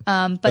 Right.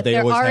 But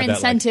there are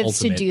incentives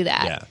to do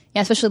that.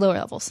 Yeah, especially lower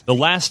levels. The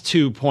last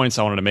 2 points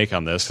I wanted to make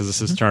on this, because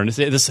this is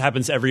this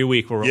happens every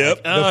week where we're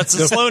like, it's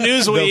a slow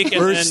news week.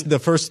 The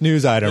first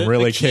news item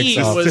really kicks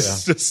off.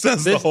 Just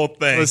does the whole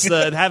thing. Was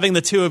having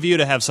the two of you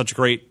to have such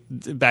great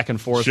back and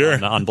forth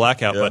on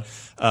Blackout. Yeah.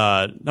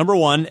 But number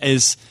one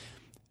is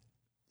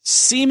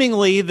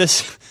seemingly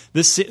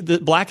the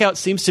Blackout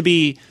seems to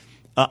be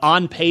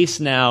on pace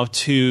now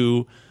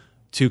to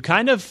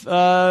kind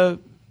of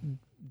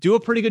do a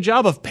pretty good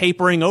job of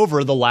papering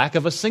over the lack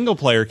of a single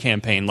player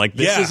campaign. Like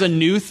this is a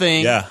new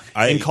thing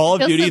in Call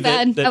of Duty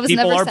that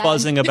people are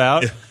buzzing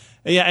about.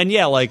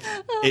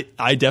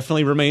 I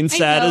definitely remain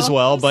sad as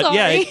well. But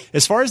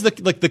as far as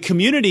the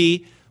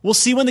community, we'll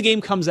see when the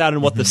game comes out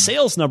and what the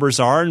sales numbers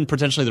are and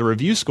potentially the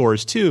review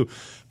scores too.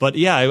 But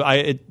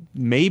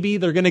maybe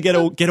they're going to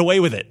get away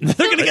with it.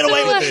 They're going to get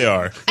away with it. They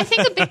are. I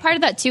think a big part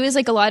of that too is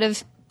like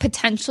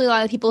potentially a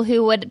lot of people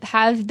who would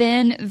have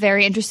been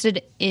very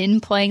interested in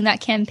playing that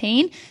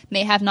campaign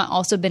may have not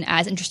also been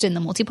as interested in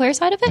the multiplayer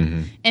side of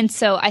it. And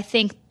so I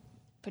think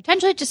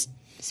potentially, just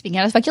speaking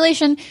out of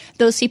speculation,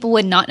 those people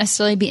would not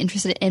necessarily be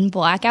interested in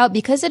Blackout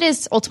because it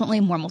is ultimately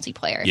more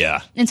multiplayer.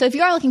 Yeah. And so if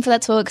you are looking for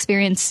that solo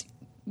experience,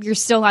 you're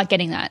still not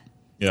getting that.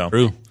 Yeah.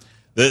 True.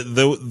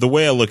 The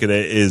way I look at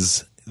it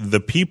is the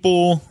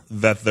people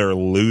that they're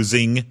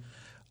losing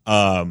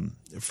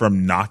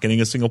from not getting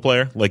a single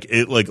player, like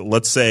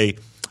let's say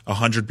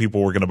 100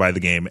 people were going to buy the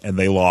game and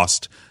they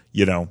lost,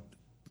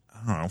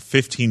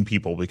 15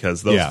 people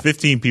because those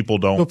 15 people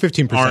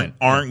 15%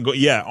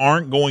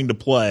 aren't going to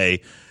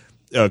play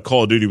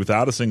Call of Duty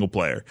without a single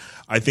player.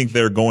 I think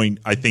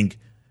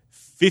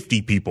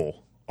 50 people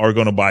are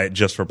going to buy it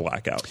just for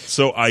Blackout.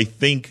 So I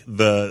think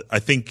the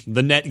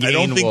net gain. I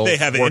don't think they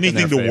have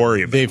anything to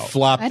worry about. They've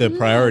flopped the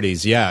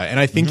priorities, and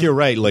I think you're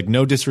right. Like,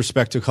 no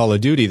disrespect to Call of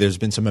Duty, there's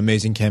been some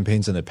amazing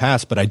campaigns in the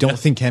past, but I don't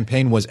think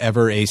campaign was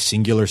ever a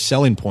singular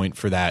selling point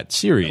for that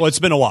series. Well, it's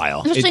been a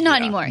while. Especially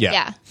not anymore.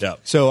 Yeah.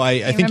 So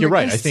I think you're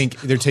right. I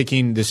think they're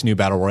taking this new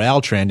battle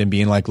royale trend and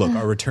being like, look,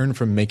 our return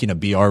from making a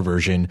BR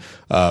version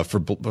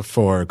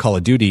for Call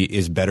of Duty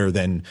is better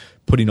than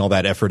putting all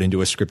that effort into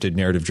a scripted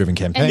narrative-driven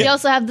campaign. And we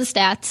also have the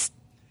stats.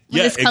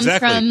 This comes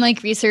from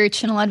like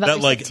research and a lot of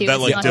other stuff too.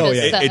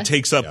 It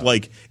takes up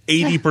like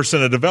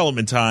 80% of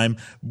development time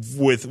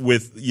with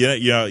like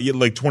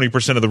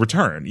 20% of the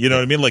return. You know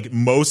what I mean? Like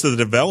most of the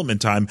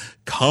development time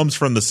comes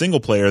from the single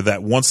player.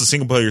 That once the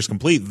single player is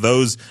complete,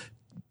 those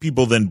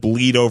people then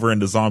bleed over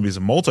into zombies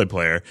and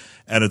multiplayer.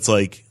 And it's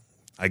like,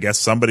 I guess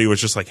somebody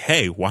was just like,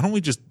 hey, why don't we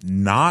just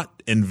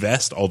not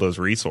invest all those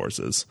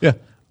resources? Yeah.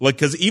 Like,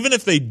 because even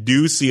if they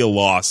do see a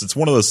loss, it's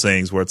one of those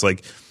things where it's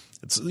like,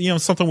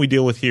 it's something we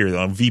deal with here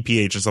on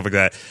VPH and stuff like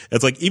that.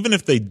 It's like even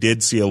if they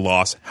did see a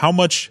loss, how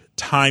much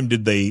time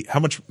did they? How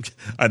much?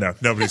 I know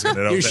nobody's going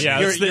to know. That's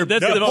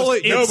the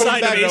most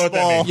inside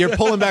baseball. You're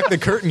pulling back the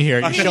curtain here.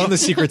 You're showing the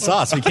secret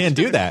sauce. We can't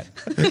do that.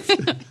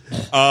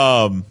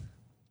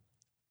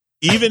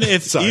 Even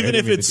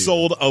if it's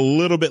sold a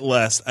little bit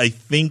less, I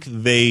think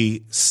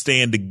they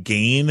stand to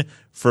gain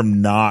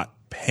from not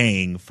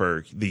paying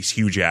for these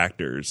huge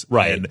actors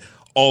and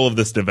all of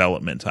this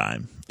development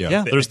time.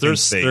 Yeah,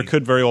 there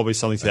could very well be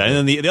something to that. And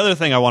then the other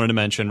thing I wanted to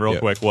mention real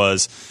quick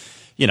was,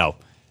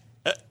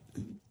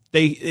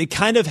 it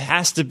kind of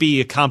has to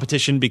be a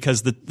competition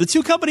because the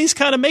two companies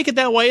kind of make it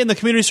that way, and the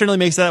community certainly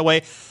makes it that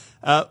way.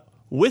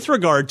 With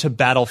regard to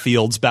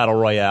Battlefield's Battle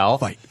Royale,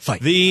 fight.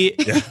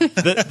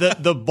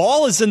 The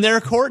ball is in their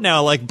court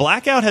now. Like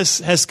Blackout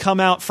has come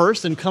out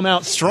first and come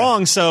out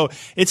strong, so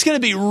it's going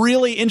to be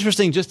really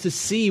interesting just to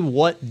see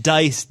what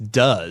DICE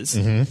does.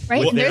 Mm-hmm.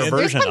 Right, and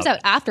theirs comes out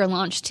after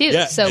launch too.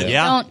 Yeah. So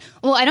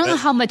I don't know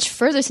how much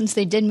further since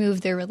they did move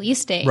their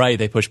release date. Right,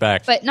 they pushed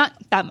back, but not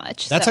that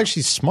much. That's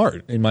actually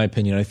smart, in my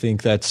opinion. I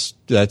think that's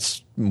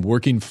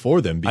working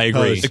for them. I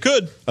agree. It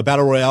could. A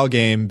battle royale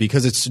game,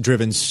 because it's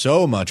driven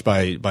so much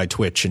by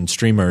Twitch and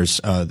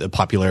streamers, the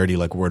popularity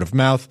like word of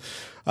mouth.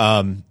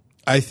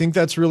 I think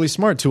that's really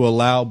smart to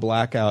allow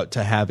Blackout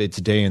to have its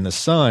day in the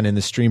sun and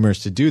the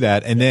streamers to do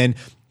that. And then,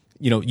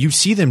 you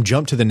see them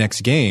jump to the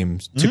next game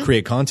to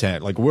create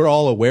content. Like we're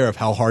all aware of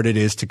how hard it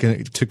is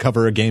to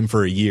cover a game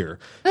for a year.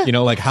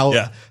 Like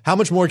how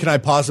much more can I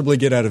possibly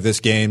get out of this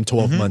game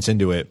 12 months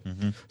into it?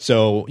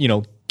 So,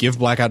 give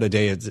Blackout a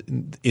day,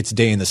 its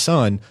day in the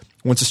sun.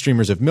 Once the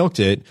streamers have milked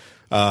it,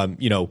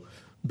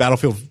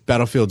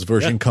 Battlefield's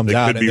version comes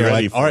out, and they're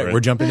like, all right, we're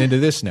jumping into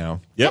this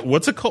now. Yeah,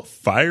 what's it called?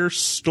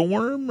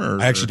 Firestorm?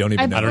 Or I actually don't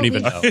even know. I don't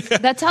even know.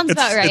 That sounds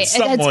about right. It's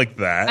something like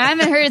that. I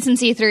haven't heard it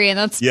since E3, and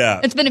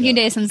it's been a few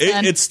days since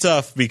then. It's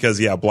tough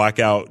because,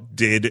 Blackout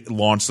did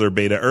launch their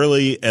beta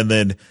early, and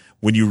then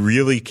when you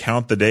really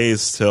count the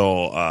days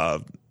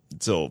till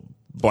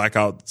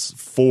Blackout's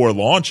 4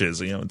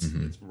 launches,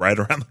 it's right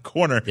around the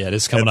corner. Yeah, it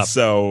is coming up.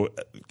 So,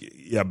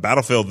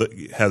 Battlefield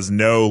has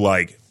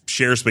no,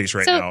 share space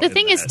right now. So the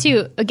thing is,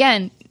 too,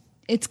 again,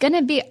 it's going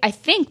to be, I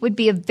think, would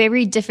be a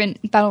very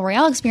different Battle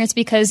Royale experience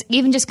because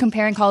even just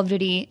comparing Call of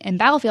Duty and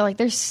Battlefield,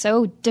 they're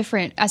so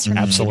different as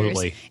turn-based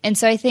Absolutely. shooters. And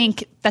so I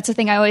think that's the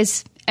thing I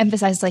always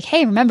emphasize,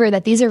 hey, remember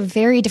that these are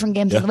very different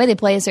games and the way they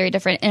play is very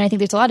different. And I think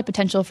there's a lot of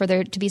potential for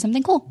there to be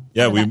something cool.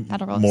 Yeah,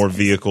 more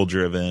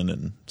vehicle-driven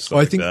and stuff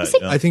like that.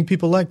 I think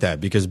people like that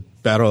because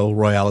Battle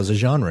Royale is a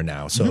genre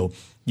now. So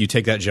you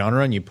take that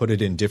genre and you put it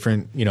in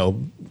different,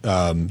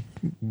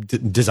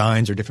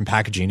 designs or different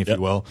packaging, if you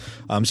will.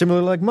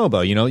 Similarly, like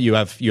MOBA,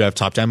 you have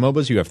top-down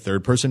MOBAs, you have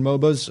third-person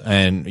MOBAs,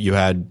 and you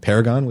had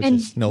Paragon, which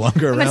is no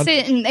longer around.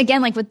 And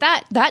again, with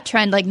that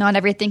trend, not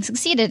everything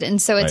succeeded,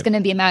 and so it's going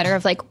to be a matter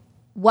of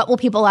what will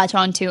people latch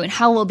onto and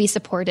how will it be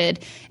supported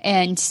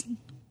and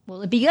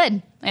will it be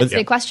good? That's the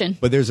big question.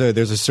 But there's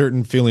a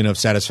certain feeling of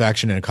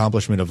satisfaction and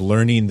accomplishment of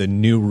learning the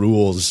new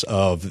rules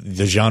of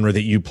the genre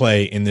that you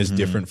play in this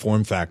different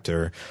form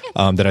factor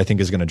that I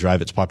think is going to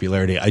drive its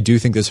popularity. I do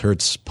think this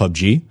hurts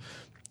PUBG.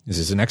 This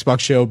is an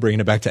Xbox show, bringing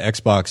it back to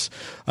Xbox.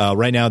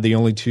 Right now, the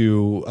only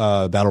two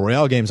Battle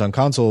Royale games on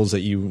consoles that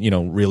you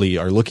really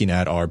are looking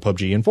at are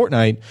PUBG and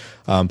Fortnite.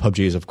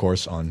 PUBG is, of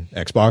course, on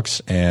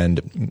Xbox.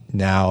 And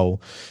now,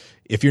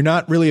 if you're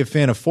not really a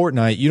fan of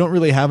Fortnite, you don't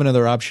really have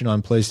another option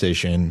on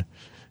PlayStation.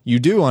 You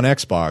do on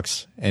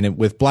Xbox, and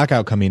with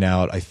Blackout coming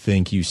out, I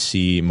think you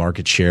see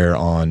market share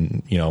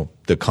on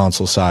the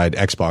console side,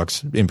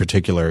 Xbox in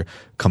particular,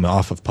 come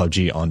off of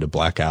PUBG onto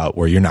Blackout,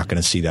 where you're not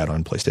going to see that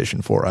on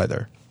PlayStation 4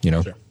 either.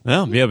 Sure.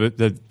 Well, yeah,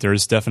 but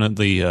there's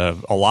definitely a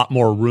lot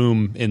more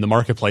room in the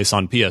marketplace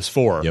on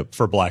PS4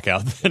 for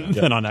Blackout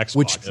than on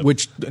Xbox.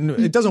 Which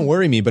it doesn't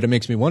worry me, but it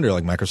makes me wonder.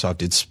 Microsoft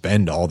did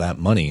spend all that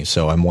money,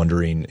 so I'm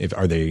wondering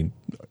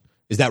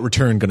is that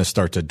return going to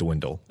start to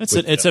dwindle?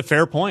 It's a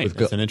fair point.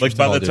 It's an interesting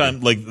by the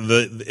time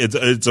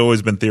it's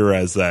always been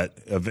theorized that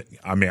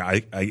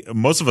I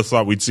most of us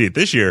thought we'd see it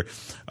this year.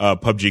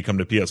 PUBG come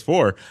to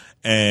PS4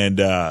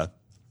 and.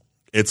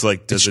 It's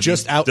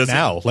just out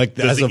now,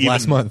 as of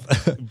last month.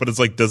 But it's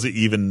does it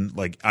even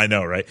I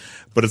know, right?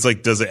 But it's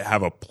does it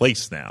have a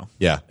place now?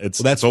 Yeah.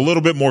 It's a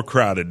little bit more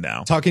crowded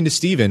now. Talking to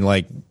Steven,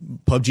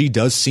 PUBG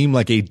does seem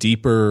like a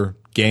deeper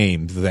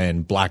game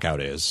than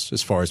Blackout is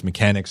as far as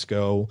mechanics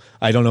go.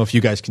 I don't know if you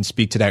guys can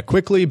speak to that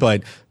quickly,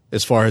 but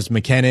as far as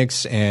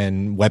mechanics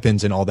and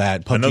weapons and all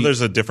that, PUBG, I know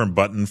there's a different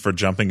button for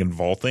jumping and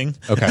vaulting.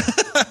 Okay.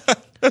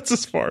 That's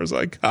as far as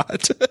I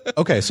got.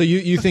 Okay, so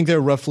you think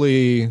they're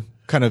roughly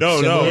kind of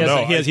similar?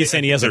 No. He's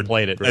saying he hasn't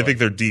played it. Really. I think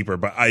they're deeper,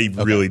 but I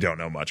really don't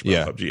know much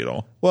about PUBG at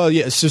all. Well,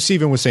 yeah. So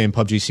Steven was saying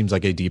PUBG seems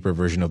like a deeper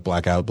version of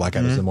Blackout.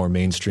 Blackout is the more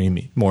mainstream,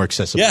 more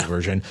accessible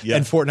version. Yeah.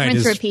 And Fortnite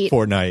is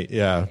Fortnite.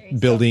 Yeah.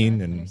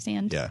 Building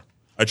and yeah.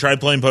 I tried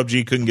playing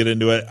PUBG, couldn't get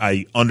into it.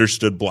 I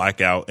understood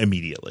Blackout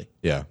immediately.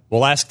 Yeah.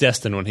 We'll ask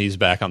Destin when he's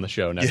back on the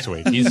show next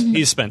week.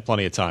 He's spent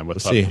plenty of time with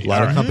PUBG. See, a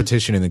lot of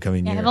competition in the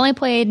coming year. I've only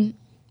played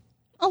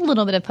A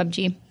little bit of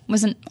PUBG.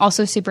 Wasn't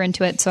also super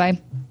into it, so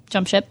I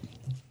jumped ship.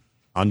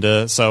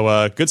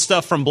 Good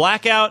stuff from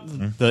Blackout.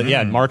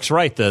 Mark's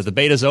right. The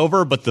beta's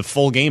over, but the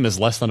full game is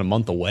less than a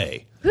month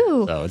away.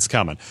 Ooh. So it's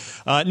coming.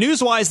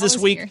 News-wise this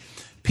week, here.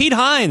 Pete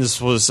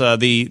Hines was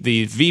the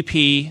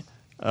VP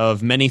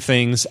of many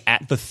things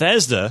at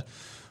Bethesda,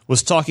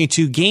 was talking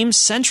to Game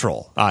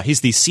Central.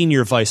 He's the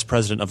senior vice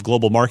president of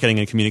global marketing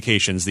and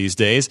communications these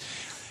days.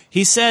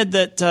 He said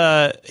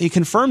that he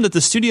confirmed that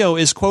the studio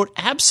is, quote,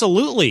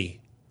 absolutely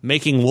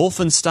making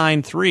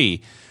Wolfenstein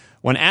 3.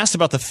 When asked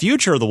about the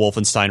future of the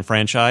Wolfenstein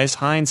franchise,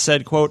 Hines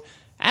said, quote,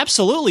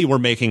 absolutely we're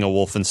making a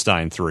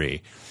Wolfenstein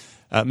 3.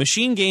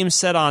 Machine Games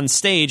said on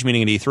stage,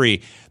 meaning at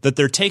E3, that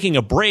they're taking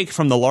a break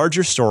from the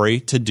larger story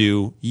to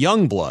do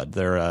Youngblood,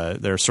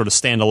 their sort of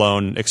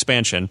standalone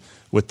expansion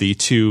with the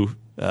two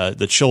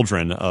the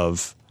children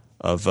of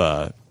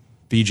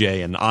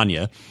BJ and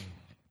Anya.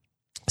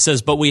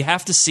 Says, but we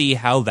have to see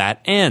how that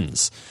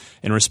ends.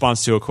 In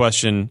response to a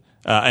question,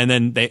 and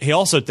then they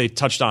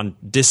touched on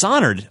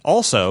Dishonored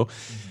also,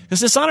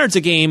 because Dishonored's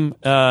a game.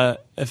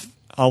 If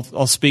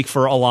I'll speak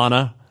for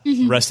Alana.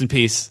 Rest in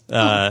peace.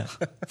 For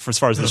as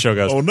far as the show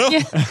goes. Oh no!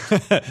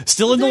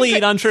 Still in the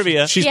lead on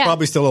trivia. She's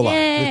probably still alive.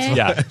 Yay.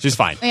 Yeah, she's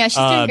fine. Yeah, she's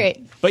doing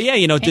great. But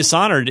yeah,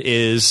 Dishonored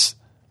is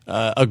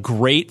a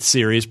great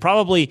series.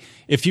 Probably,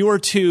 if you were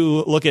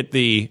to look at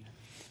the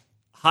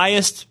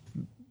highest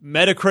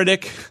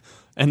Metacritic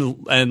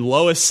and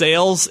lowest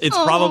sales, it's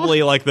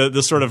probably like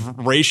the sort of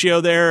ratio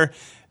there.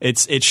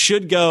 It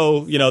should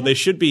go. They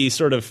should be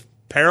sort of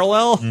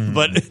parallel,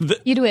 but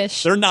You'd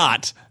wish. they're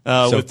not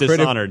with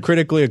Dishonored.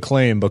 Critically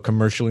acclaimed, but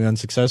commercially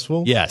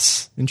unsuccessful?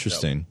 Yes.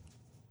 Interesting.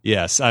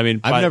 Yes. I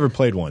mean, I've never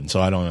played one, so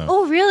I don't know.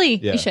 Oh, really?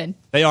 Yeah. You should.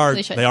 They are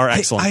Really should.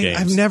 excellent games.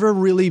 I've never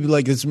really,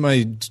 it's I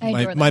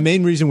adore my them.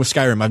 main reason with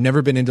Skyrim. I've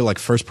never been into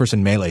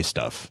first-person melee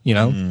stuff,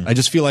 I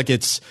just feel like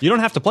it's You don't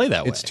have to play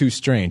that way. it's too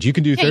strange. You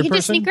can do Yeah, you third can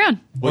just person? sneak around.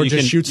 Or you just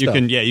can, shoot you stuff.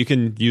 You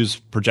can use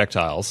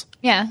projectiles.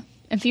 Yeah.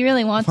 If you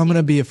really want If I'm to.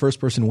 going to be a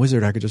first-person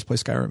wizard, I could just play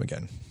Skyrim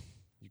again.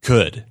 You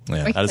could.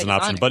 Yeah. Or That is an play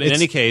option. Dishonored. But in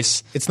any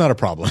case, It's not a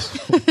problem.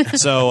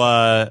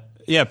 so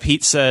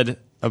Pete said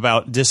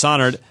about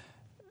Dishonored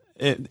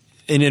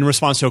in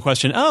response to a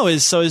question,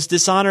 is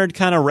Dishonored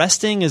kind of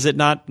resting? Is it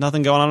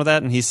nothing going on with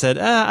that? And he said,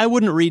 I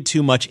wouldn't read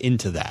too much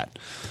into that.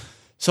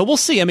 So we'll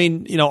see. I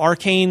mean,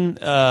 Arcane,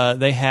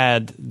 they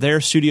had their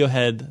studio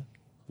head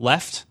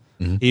left.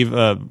 He,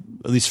 at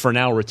least for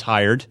now,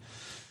 retired.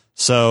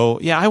 So,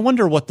 yeah, I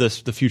wonder what the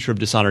future of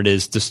Dishonored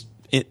is.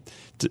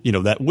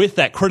 That with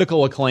that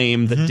critical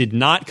acclaim that did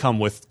not come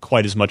with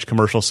quite as much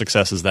commercial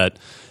success as that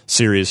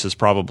series has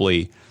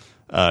probably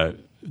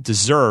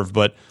deserved.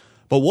 But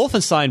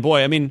Wolfenstein,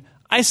 boy, I mean,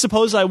 I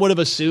suppose I would have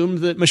assumed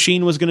that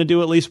Machine was going to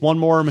do at least one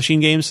more. Machine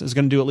Games is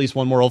going to do at least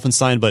one more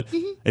Wolfenstein. But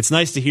it's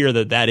nice to hear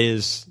that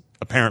is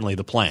apparently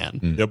the plan.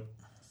 Yep.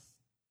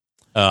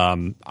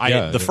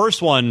 The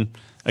first one,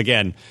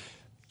 again,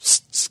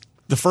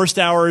 the first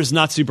hour is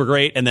not super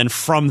great, and then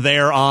from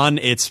there on,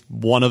 it's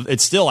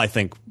still, I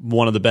think,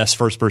 one of the best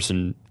first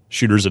person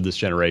shooters of this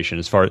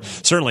generation.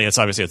 Certainly, it's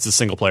a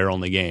single player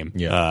only game.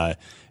 Yeah.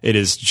 It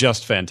is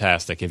just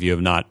fantastic. If you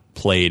have not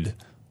played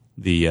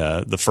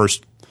the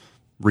first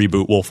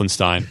reboot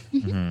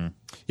Wolfenstein,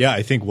 Yeah,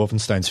 I think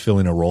Wolfenstein's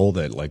filling a role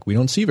that we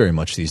don't see very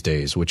much these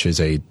days, which is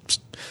a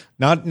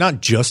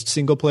not just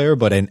single player,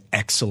 but an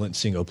excellent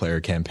single player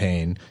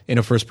campaign in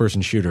a first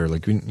person shooter.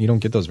 You don't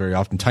get those very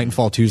often.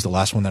 Titanfall 2 is the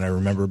last one that I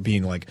remember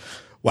being like,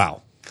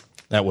 wow,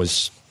 that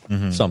was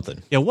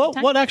something. yeah.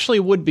 What actually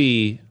would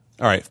be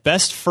all right?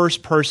 Best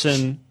first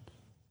person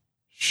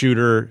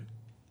shooter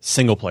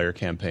single player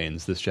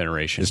campaigns this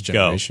generation. This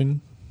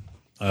generation.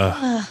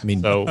 I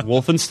mean, So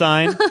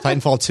Wolfenstein,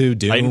 Titanfall 2,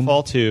 Doom.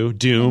 Titanfall 2,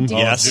 Doom. Doom.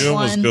 Yes, Doom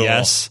was cool.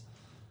 yes.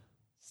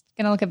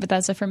 Gonna look at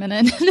Bethesda for a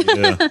minute.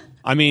 Yeah.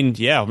 I mean,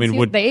 yeah. I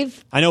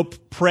mean, I know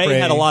Prey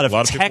had a lot of A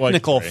lot of people like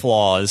technical Prey.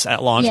 flaws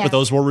at launch, Yeah. but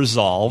those were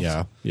resolved.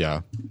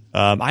 Yeah.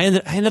 I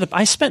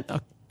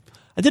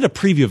did a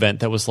preview event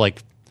that was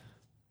like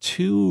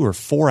 2 or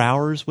 4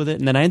 hours with it,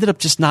 and then I ended up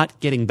just not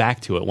getting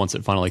back to it once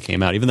it finally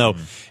came out, even though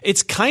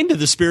it's kind of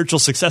the spiritual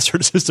successor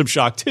to System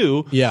Shock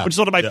 2, Yeah. which is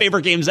one of my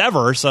favorite games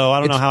ever, so I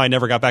don't know how I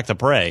never got back to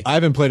Prey. I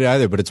haven't played it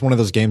either, but it's one of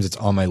those games that's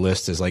on my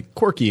list as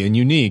quirky and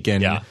unique,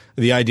 and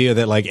the idea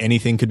that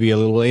anything could be a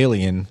little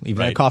alien,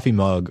 even a coffee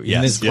mug,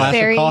 in this glass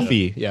Very- of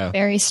coffee. Yeah,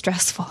 Very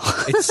stressful.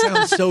 it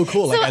sounds so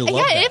cool. I love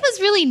that. It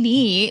was really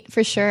neat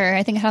for sure.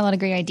 I think I had a lot of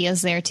great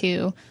ideas there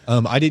too.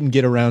 I didn't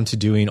get around to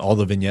doing all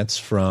the vignettes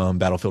from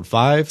Battlefield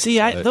 5. See,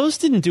 those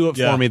didn't do it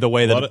for me the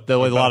way that a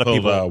lot of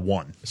people.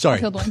 One. Sorry,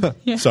 Battlefield 1.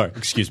 Yeah. sorry,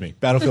 excuse me.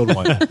 Battlefield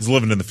 1. He's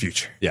living in the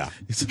future. Yeah,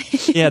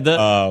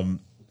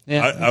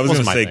 Yeah, I was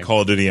going to say thing.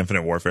 Call of Duty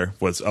Infinite Warfare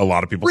was a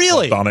lot of people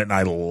Really? slept on it, and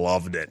I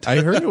loved it. I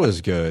heard it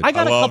was good. I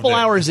got a loved couple it.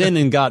 hours in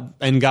and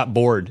got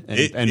bored and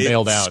It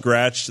bailed out.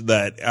 Scratched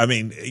that. I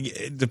mean,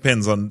 it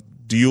depends on.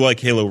 Do you like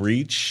Halo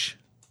Reach?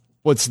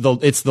 it's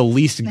the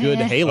least good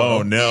Halo.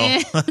 Oh no!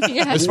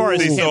 Yeah. As far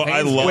as So campaigns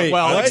I love. go.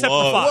 well, I except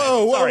love, for 5.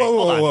 Whoa, Sorry,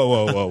 hold on.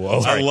 whoa.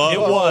 I love. It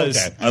was.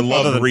 I other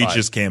love than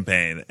Reach's 5.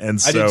 campaign, and I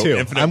so did too.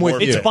 Infinite I'm with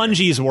Warfare. you. It's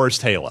Bungie's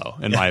worst Halo,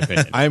 in my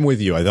opinion. I'm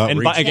with you. I thought and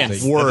Reach again,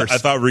 was- worst. I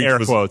thought Reach air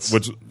was. quotes.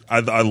 Which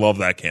I love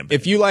that campaign.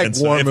 If you like and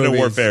so war Infinite movies,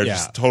 Warfare yeah.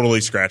 just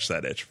totally scratched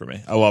that itch for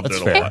me. I loved That's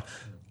it a fair. lot.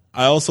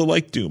 I also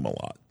like Doom a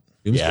lot.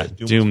 yeah, Doom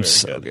was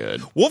Doom's very so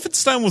good.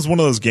 Wolfenstein was one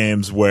of those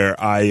games where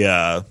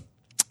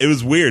it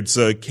was weird.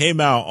 So it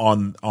came out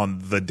on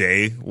the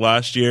day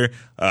last year.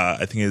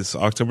 I think it's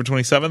October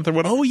 27th or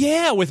whatever. Oh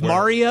yeah, with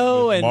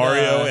Mario and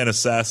Mario and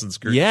Assassin's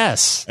Creed.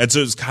 yes. And so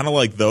it's kind of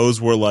like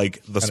those were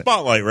like the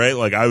spotlight, right?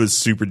 Like I was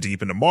super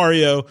deep into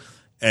Mario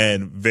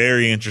and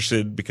very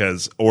interested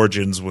because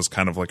Origins was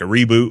kind of like a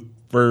reboot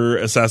for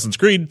Assassin's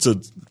Creed. So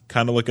it's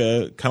kind of like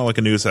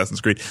a new Assassin's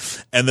Creed.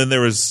 And then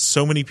there was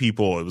so many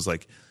people. It was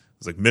like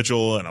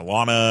Mitchell and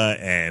Alana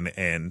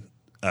and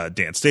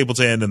Dan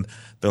Stapleton, and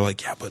they're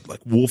like, yeah, but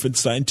like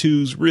Wolfenstein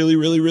 2 is really,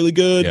 really, really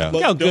good. Yeah. Like,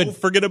 Look how don't good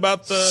forget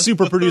about the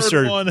Super the producer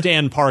third one.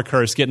 Dan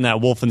Parkhurst getting that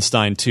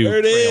Wolfenstein 2 There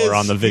it trailer is.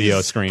 on the video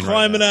He's screen.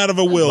 climbing right now. out of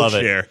a Love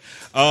it. wheelchair.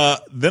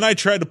 Then I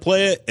tried to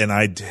play it, and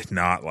I did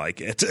not like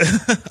it.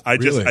 I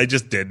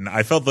just didn't.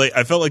 I felt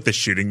like the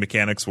shooting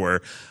mechanics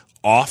were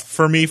off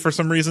for me for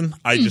some reason.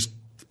 I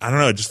don't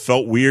know. It just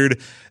felt weird,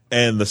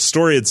 and the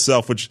story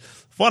itself, which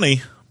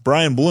funny,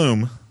 Brian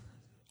Bloom,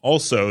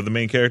 also the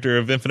main character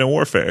of Infinite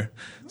Warfare.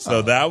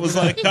 So that was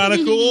like kind of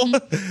cool.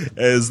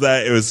 Is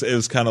that it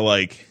was kind of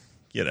like,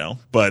 you know,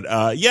 but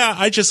yeah,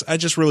 I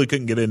just really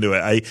couldn't get into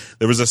it.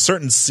 There was a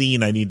certain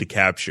scene I need to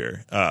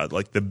capture,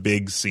 like the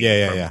big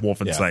scene from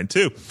Wolfenstein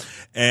 2,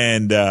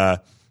 and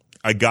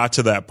I got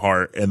to that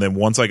part, and then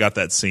once I got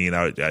that scene,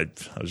 I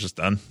was just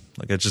done.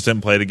 Like I just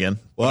didn't play it again.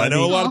 Well, But I know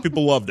I mean- a lot of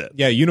people loved it.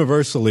 Yeah,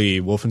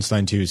 universally,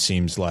 Wolfenstein 2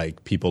 seems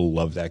like people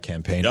love that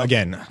campaign. Yep.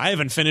 Again, I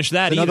haven't finished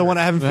that. another either. one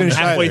I haven't finished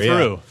halfway either,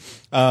 yeah.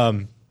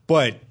 through.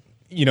 But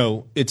you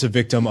know, it's a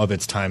victim of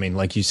its timing,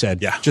 like you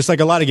said. Yeah. Just like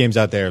a lot of games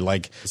out there,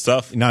 like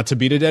Stuff. not to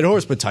beat a dead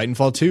horse, but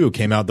Titanfall 2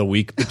 came out the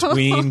week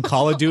between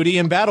Call of Duty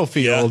and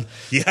Battlefield.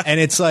 Yeah.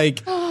 And it's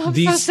like I'm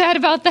so sad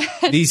about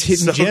that. these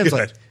hidden So gems.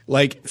 good.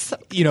 Like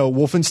you know,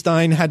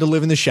 Wolfenstein had to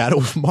live in the shadow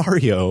of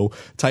Mario.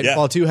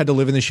 Titanfall 2 had to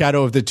live in the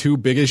shadow of the two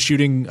biggest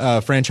shooting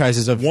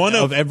franchises of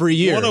every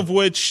year. One of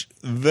which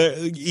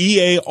the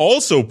EA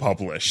also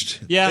published.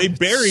 Yeah. They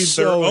buried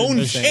So their own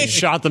insane. game,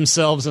 Shot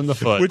themselves in the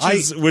foot.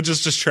 which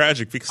is just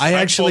tragic because I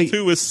Titanfall actually-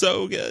 2 is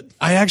so good.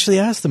 I actually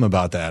asked them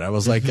about that. I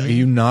was like, "Are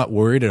you not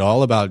worried at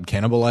all about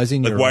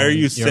cannibalizing? Like, your why are own- you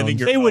your sending own-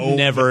 your They would own-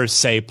 never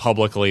say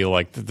publicly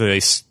like they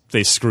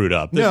screwed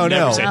up. They'd No,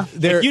 never no. say- No. like,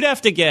 They're- you'd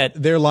have to get.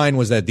 Their line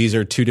was that these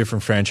are two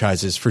different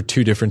franchises for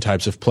two different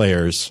types of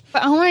players.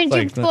 But I want to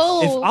Like, do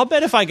both. I'll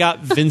bet if I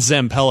got Vince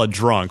Zampella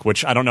drunk,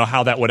 which I don't know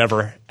how that would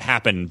ever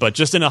happen, but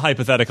just in a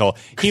hypothetical,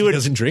 he would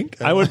doesn't drink?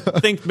 I would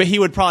think, but he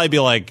would probably be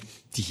like,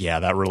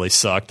 "Yeah, that really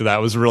sucked.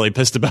 That was really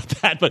pissed about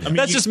that." But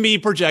that's just me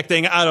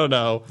projecting. I don't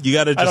know. You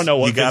got to. I don't know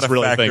what you got Vince to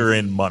really factor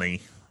thinks. in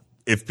money.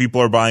 If people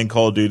are buying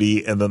Call of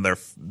Duty and then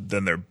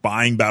they're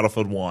buying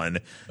Battlefield 1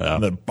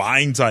 and they're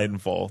buying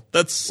Titanfall,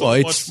 that's so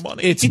Well, much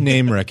money. it's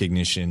name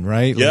recognition,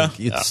 right? Yeah. Like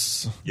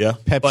it's yeah.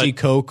 Pepsi, But-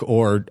 Coke,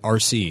 or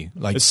RC.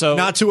 Like, So-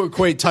 not to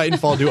equate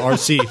Titanfall to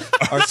RC.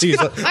 RC is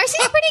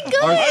RC's pretty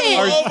good.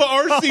 I love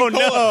RC Oh, Cola.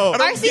 no. I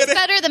don't RC's get it.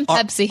 better than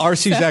Pepsi.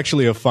 RC is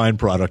actually a fine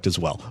product as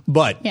well.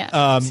 But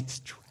Yeah.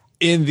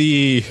 in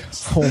the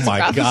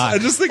my god, I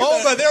just think oh,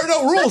 that- but there are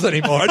no rules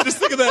anymore. I just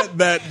think of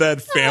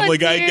that Family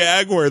Guy dear.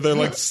 gag where they're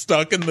like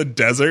stuck in the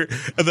desert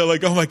and they're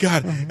like, "Oh my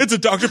god, it's a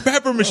Dr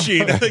Pepper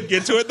machine!" And they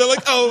get to it, and they're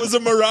like, "Oh, it was a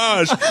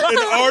mirage, an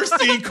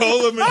RC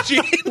Cola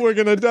machine." We're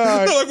gonna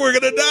die. They're like, "We're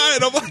gonna die,"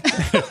 and I'm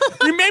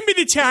like, Remember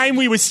the time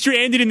we were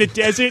stranded in the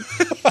desert?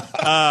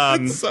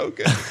 "It's so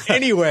good."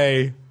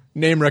 Anyway,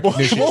 name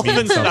recognition means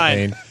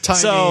Wolfenstein. something.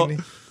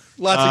 Timing. So,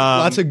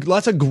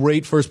 lots of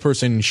great first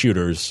person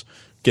shooters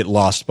get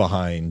lost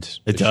behind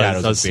the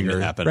shadows of seem to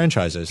bigger happen.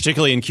 franchises.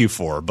 particularly in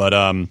Q4. But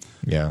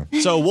Yeah.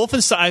 so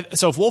Wolfenstein.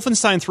 So if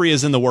Wolfenstein 3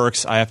 is in the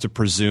works, I have to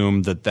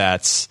presume that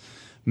that's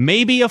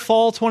maybe a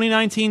fall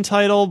 2019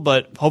 title,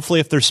 but hopefully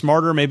if they're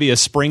smarter, maybe a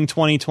spring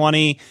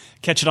 2020.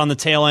 Catch it on the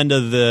tail end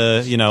of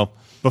the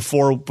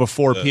before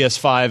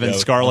PS5 and yeah,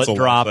 Scarlet console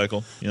drop. life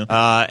cycle,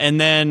 yeah. And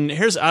then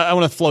I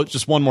want to float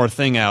just one more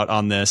thing out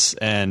on this,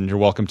 and you're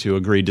welcome to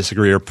agree,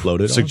 disagree, or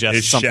Float it on. suggest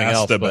Is something else.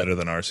 Shasta but- better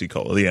than RC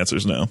Cola? The answer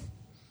is no.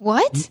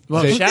 What?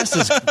 Well,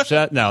 Shasta's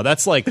no.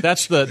 That's like the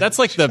That's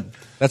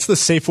the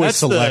Safeway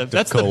Select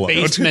that's of the cola.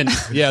 basement.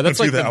 Yeah, that's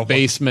Don't like do that the one.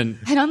 basement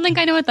I don't think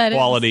I know what that is.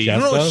 quality.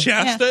 Shasta? You know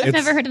Shasta? Yeah, I've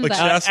never heard of like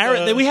that.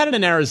 Shasta. We had it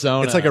in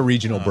Arizona. It's like a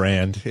regional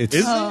brand. It's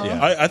Is it?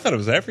 yeah. I thought it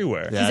was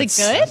everywhere. Yeah, Is it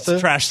it's- good? It's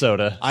trash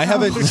soda. I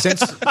haven't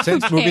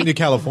since moving to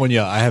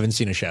California. I haven't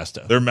seen a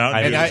Shasta. Their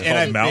Mountain Dew is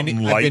called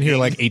Mountain I've been here Lightning.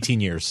 like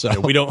 18 years. So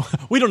we don't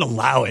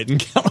allow it in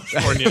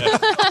California.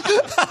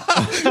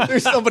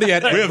 there's somebody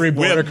at every we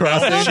border have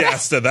crossing.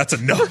 Shasta. That's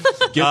enough.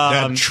 Get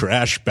that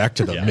trash back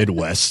to the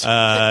Midwest.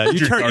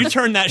 You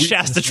turn that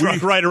Shasta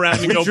truck right around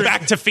and go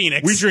back to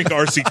Phoenix. We drink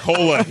RC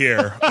Cola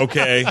here,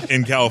 okay,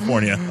 in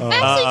California. I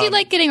actually do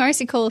like getting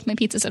RC Cola with my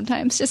pizza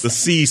sometimes. Just The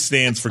C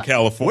stands for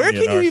California. Where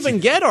can you RC. even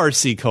get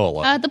RC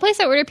Cola? the place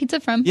I order pizza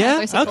from. Yeah.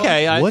 has RC Cola.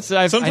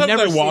 Okay. Sometimes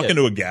never I walk see it.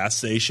 into a gas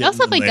station. They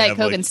also have, like, and they Diet have,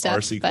 Coke like, and stuff,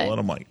 RC but- Cola, and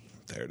I'm like,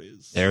 there it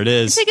is. There it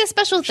is. It's like a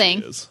special thing.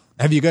 It is.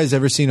 Have you guys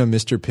ever seen a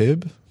Mr.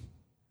 Pibb?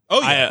 Oh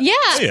yeah,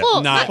 Yeah,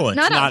 well, not-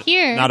 not out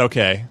here. Not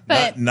okay.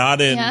 But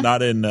not in.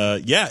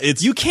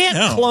 It's You can't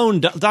no. clone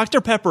Dr.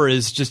 Pepper.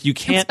 Is just you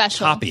can't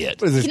special. copy it.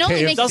 What is this, You can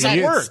only make KFC?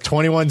 it better. It's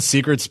 21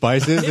 secret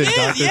spices and Dr.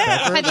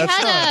 Pepper? have you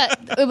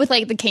had a with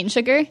like the cane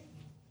sugar?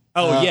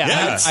 Oh yeah.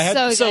 yeah. I had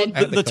So So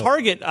good. the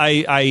Target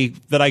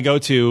that I go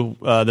to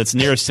that's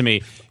nearest to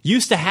me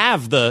used to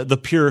have the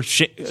pure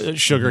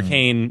sugar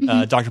cane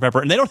Dr.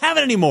 Pepper, and they don't have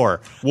it anymore.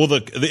 Well,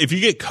 if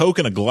you get Coke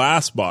in a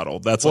glass bottle,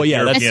 that's Well, like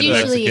yeah, that's European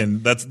usually-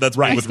 Mexican. That's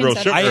Right. made with real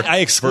Mexican sugar. I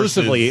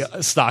exclusively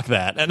versus- stock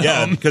that. And,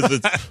 yeah, because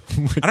it's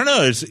I don't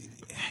know.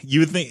 You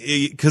would think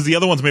because the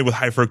other one's made with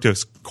high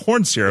fructose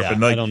corn syrup, Yeah,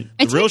 and like I don't-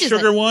 the It real changes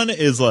sugar it. one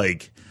is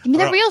like Give me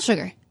that real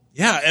sugar.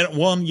 yeah, and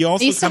one you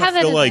also used to kind of have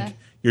it feel as like a-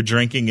 you're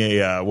drinking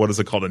a what is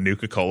it called, a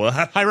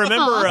Nuka-Cola. I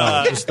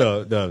remember. Just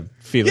the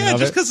feeling Yeah, of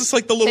just it. because it's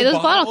like the little those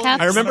bottle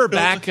caps. I remember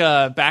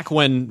back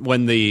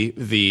when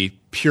the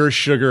pure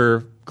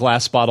sugar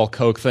glass bottle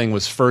Coke thing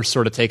was first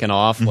sort of taken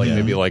off, like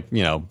maybe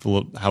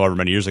however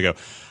many years ago.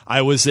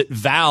 I was at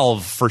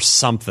Valve for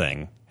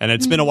something. And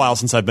it's been a while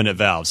since I've been at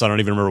Valve, so I don't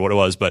even remember what it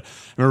was. But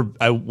I remember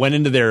I went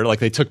into there, like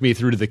they took me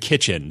through to the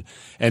kitchen,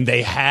 and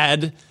they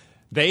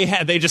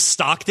just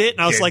stocked it,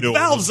 and I was Yeah, like, no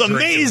one Valve's was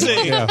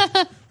drinking.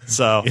 amazing.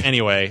 So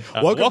anyway,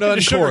 Welcome to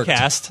Uncorked.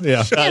 SugarCast,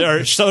 Yeah. or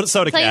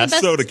SodaCast. Playing the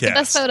Soda best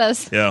cast.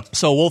 sodas. Yeah,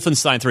 So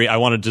Wolfenstein 3, I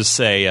wanted to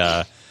say,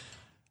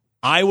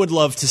 I would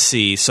love to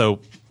see, so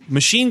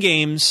Machine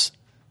Games,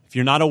 if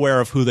you're not aware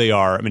of who they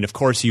are, I mean, of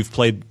course you've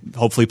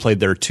hopefully played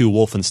their 2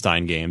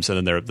 Wolfenstein games, and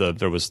then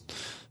there was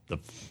the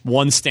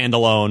one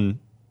standalone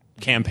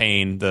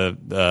campaign,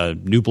 the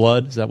New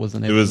Blood, is that what the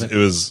name of it? it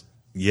was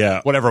yeah,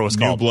 Whatever it was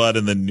New called. Blood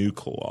and the New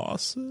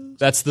Colossus.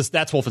 That's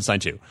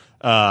Wolfenstein 2.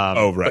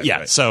 Right. But yeah,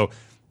 right. so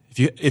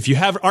if you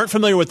aren't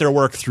familiar with their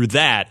work through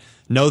that,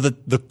 know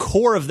that the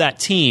core of that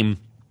team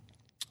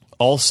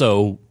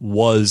also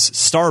was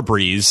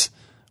Starbreeze,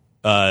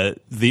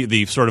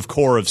 the sort of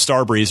core of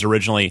Starbreeze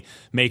originally,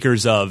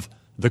 makers of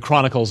the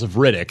Chronicles of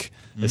Riddick,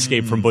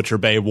 Escape from Butcher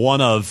Bay,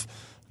 one of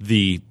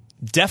the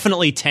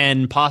definitely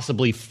 10,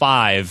 possibly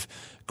 5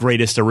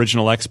 greatest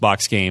original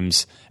Xbox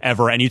games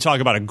ever. And you talk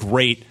about a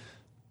great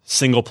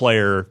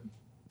single-player,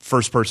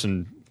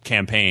 first-person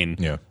campaign.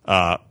 Yeah.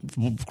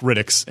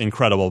 Riddick's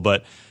incredible.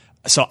 But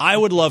so I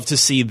would love to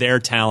see their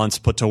talents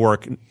put to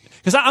work,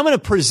 because I'm going to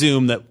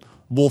presume that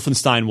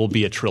Wolfenstein will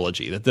be a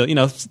trilogy. That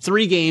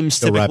 3 games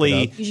They'll wrap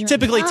it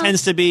typically up.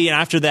 tends to be, and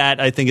after that,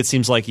 I think it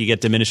seems like you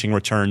get diminishing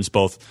returns.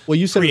 Both Well,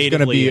 you said it's going to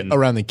creatively be and-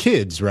 around the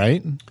kids,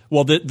 right?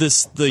 well, the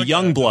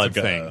Youngblood like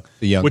thing,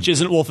 The Young- which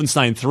isn't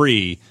Wolfenstein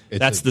 3.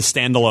 That's a- the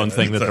standalone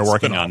thing that it's a they're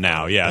working spin-off. on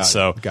now. Yeah,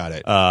 Got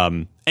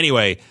it.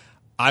 Anyway,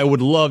 I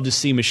would love to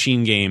see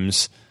Machine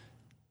Games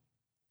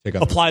Take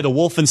on- apply the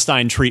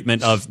Wolfenstein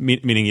treatment of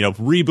meaning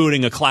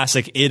rebooting a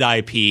classic id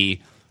IP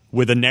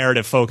with a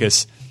narrative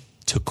focus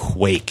to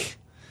Quake.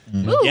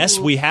 Yes,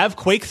 we have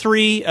Quake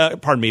 3.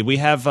 We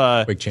have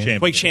Quake Champions.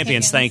 Quake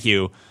Champions. Thank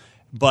you.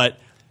 But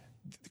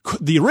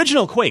the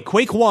original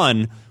Quake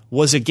 1,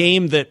 was a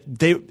game that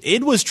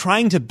id was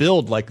trying to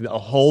build like a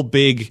whole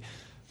big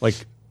like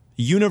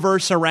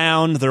universe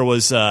around. There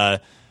was there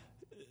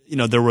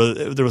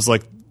was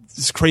like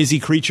these crazy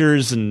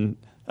creatures and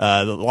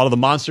a lot of the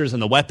monsters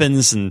and the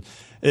weapons, and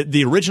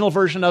the original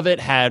version of it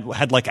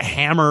had like a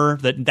hammer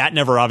that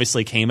never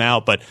obviously came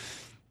out, but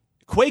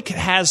Quake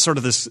has sort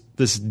of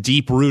this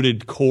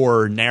deep-rooted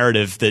core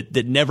narrative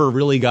that never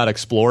really got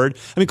explored.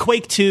 I mean,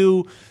 Quake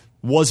 2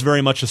 was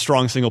very much a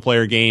strong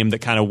single-player game that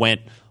kind of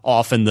went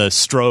off in the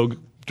Strogue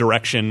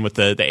direction with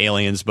the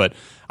aliens, but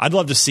I'd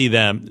love to see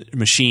them,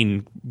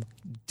 Machine,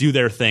 do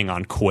their thing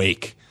on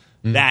Quake.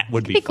 That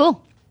would be Pretty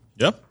cool.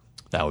 Yep.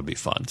 That would be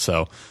fun. So,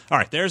 all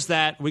right, there's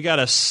that. We got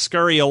to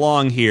scurry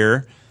along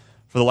here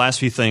for the last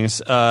few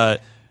things.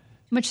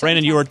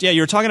 Brandon, you were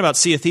talking about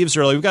Sea of Thieves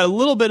earlier. We've got a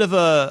little bit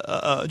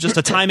of just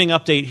a timing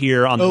update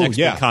here on the next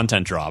big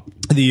content drop.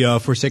 The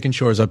Forsaken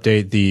Shores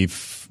update,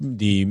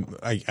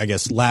 I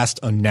guess last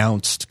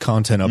announced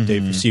content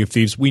update for Sea of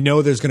Thieves. We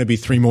know there's going to be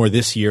 3 more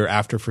this year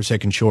after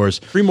Forsaken Shores.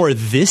 3 more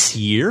this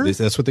year?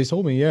 That's what they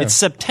told me. Yeah, It's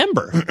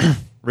September.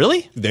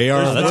 Really? they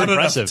are. That's Not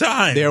impressive. enough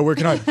time. They are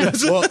working on.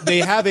 Well, they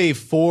have a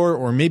 4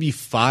 or maybe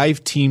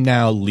 5 team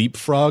now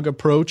leapfrog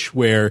approach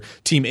where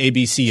team A,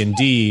 B, C, and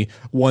D.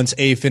 Once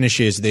A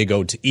finishes, they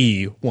go to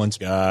E. Once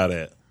Got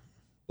it.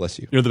 bless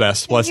you. You're the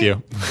best. Bless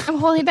you. I'm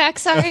holding back.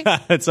 Sorry.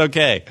 It's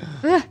okay.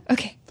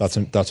 Okay. Thoughts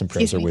and prayers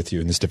Excuse are me. with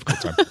you in this difficult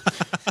time.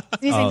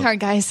 These things hard,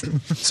 guys.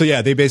 So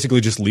yeah, they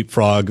basically just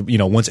leapfrog.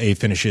 Once A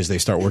finishes, they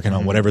start working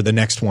on whatever the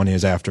next one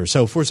is after.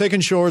 So Forsaken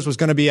Shores was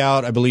going to be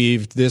out, I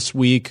believe, this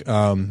week.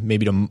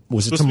 Maybe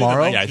was it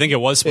tomorrow? Yeah, I think it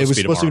was supposed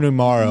to be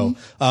tomorrow.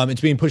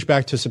 It's being pushed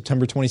back to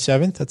September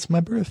 27th. That's my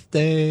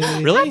birthday.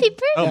 Really? Happy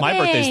birthday. Oh, my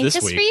birthday's this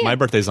Just for week. you. My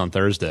birthday's on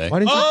Thursday. Why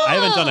didn't you? I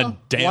haven't done a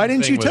damn Why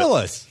didn't thing you with tell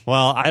it. us?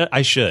 Well,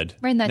 I should.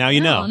 Write that now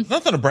you know. down.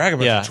 Nothing to brag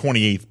about Yeah. your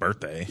 28th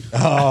birthday.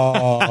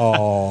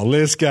 Oh,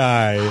 this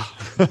guy.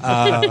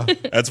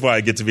 That's why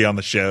I get to be on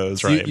the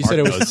shows, right? You said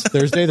it was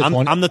Thursday. The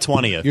 20th? I'm the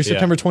 20th. You're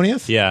September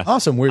 20th. Yeah.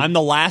 Awesome. I'm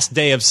the last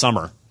day of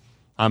summer.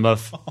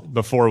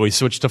 Before we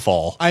switch to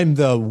fall. I'm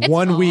the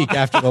 1 fall. week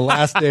after the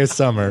last day of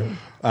summer.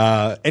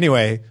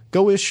 Anyway,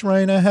 go wish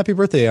Ryan a happy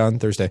birthday on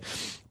Thursday.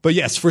 But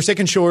yes,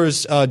 Forsaken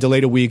Shores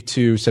delayed a week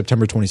to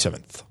September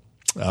 27th.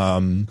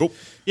 Cool.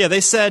 Yeah,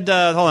 they said,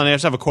 hold on, I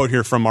just have a quote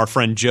here from our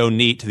friend Joe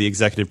Neat, the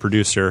executive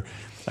producer.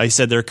 He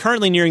said, they're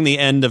currently nearing the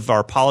end of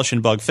our polish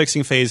and bug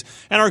fixing phase,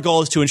 and our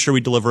goal is to ensure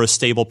we deliver a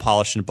stable,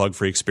 polished, and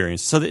bug-free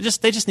experience. So they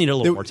just need a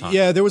little more time.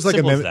 Yeah, there was like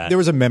Simple as that. there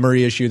was a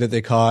memory issue that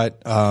they caught.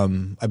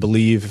 I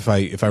believe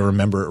if I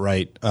remember it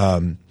right,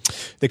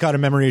 they caught a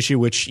memory issue.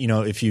 Which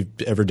if you've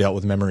ever dealt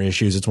with memory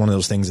issues, it's one of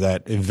those things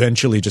that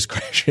eventually just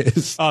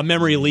crashes.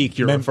 Memory leak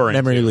you're referring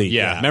memory to. leak,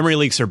 Yeah, yeah. memory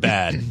leaks are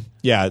bad.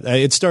 Yeah,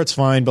 it starts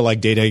fine, but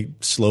like data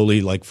slowly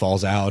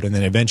falls out, and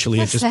then eventually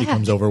it just sad.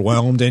 becomes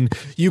overwhelmed, and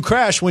you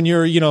crash when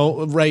you're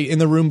right in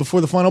the room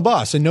before the final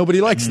boss, and nobody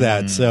likes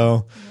that.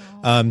 So,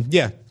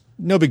 yeah,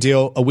 no big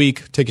deal. A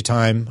week, take your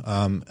time.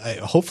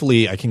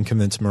 Hopefully, I can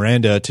convince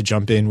Miranda to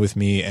jump in with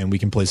me, and we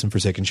can play some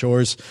Forsaken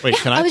Shores. Wait,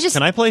 can I was just-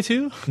 can I play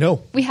too?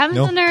 No, We haven't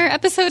no, done our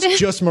episode in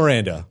just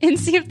Miranda.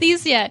 Sea of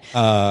Thieves yet.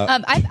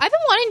 I've been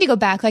wanting to go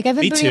back. Like I've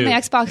been Me booting up too. my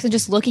Xbox and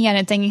just looking at it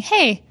and thinking,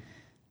 hey,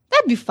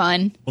 that'd be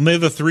fun. Well, they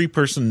have a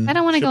 3-person. I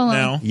don't wanna ship go alone.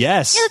 now.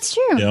 Yes. Yeah, that's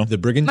true. Yeah. The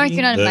Brigantine. Mark,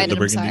 you're not The invited. I'm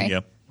Brigandine,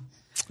 sorry.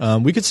 yeah.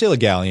 We could sail a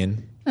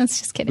galleon. That's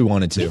just kidding. We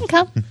wanted to. You can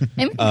come.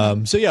 Maybe we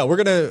can. So yeah, we're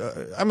gonna.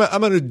 I'm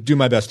gonna do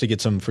my best to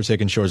get some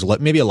Forsaken Shores.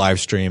 Maybe a live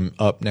stream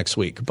up next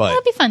week. But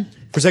That'd be fun.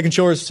 Forsaken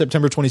Shores,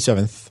 September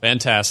 27th.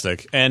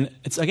 Fantastic. And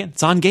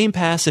it's on Game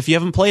Pass. If you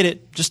haven't played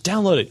it, just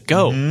download it.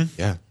 Go.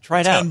 Yeah,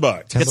 Try it out.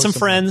 $10. Get some $10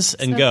 friends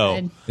and So go.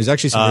 good. there's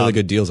actually some really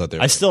good deals out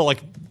there. I still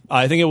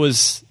I think it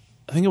was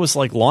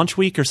like launch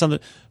week or something.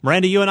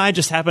 Miranda, you and I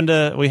just happened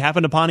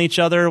upon each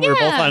other. We were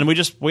both Yeah. on,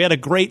 and we had a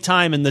great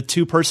time in the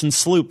 2-person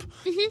sloop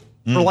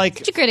for like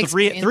Such a great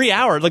experience. 3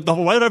 hours, like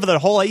whatever the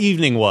whole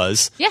evening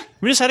was. Yeah.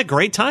 We just had a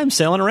great time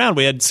sailing around.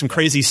 We had some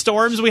crazy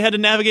storms we had to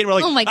navigate. We're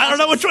like, Oh my I don't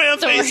know gosh, which way I'm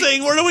storms.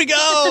 facing. Where do we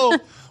go?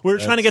 We were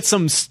trying to get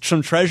some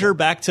treasure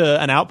back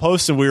to an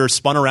outpost, and we were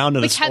spun around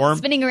in We a kept storm.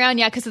 spinning around,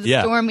 because of the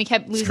Yeah. storm. We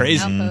kept losing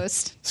crazy. the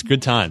outpost. It's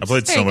good times. I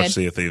played so Very much good.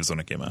 Sea of Thieves when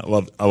it came out.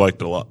 I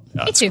liked it a lot.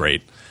 Oh, it's too.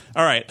 great.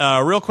 All right,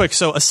 real quick.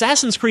 So,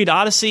 Assassin's Creed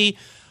Odyssey.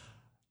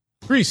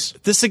 Greece.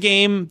 This is a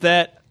game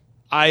that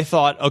I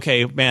thought,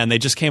 okay, man, they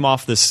just came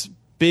off this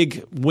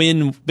big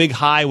win, big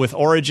high with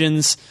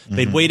Origins.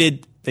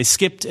 They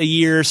skipped a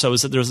year, so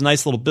there was a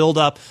nice little build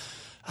up.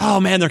 Oh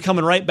man, they're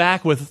coming right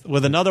back with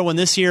another one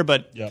this year.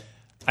 But Yep.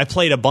 I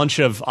played a bunch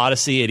of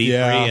Odyssey at E3,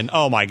 Yeah. and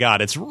oh my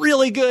god, it's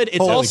really good. It's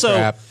Holy also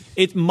crap.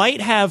 it might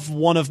have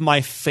one of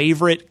my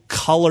favorite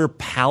color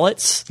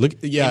palettes Look,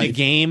 yeah, in a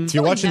game. If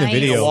you're watching nice. the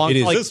video, Along- it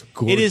is like,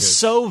 gorgeous. it is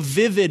so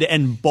vivid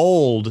and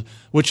bold,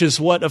 which is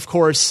what, of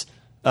course,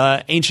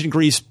 ancient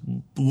Greece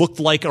looked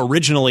like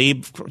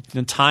originally.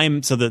 In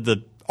time, so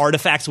the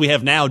artifacts we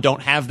have now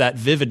don't have that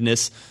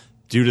vividness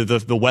due to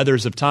the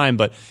weathers of time.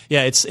 But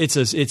yeah,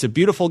 it's a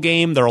beautiful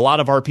game. There are a lot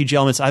of RPG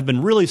elements. I've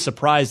been really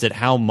surprised at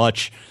how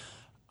much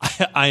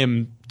I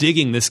am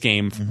digging this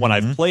game when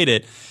I've played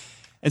it.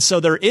 And so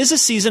there is a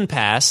season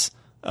pass,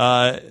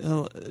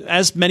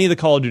 as many of the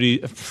Call of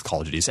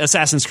Duties,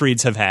 Assassin's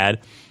Creeds have had.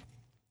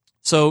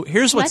 So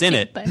here's what's in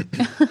it. But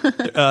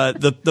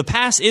The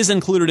pass is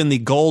included in the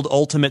Gold,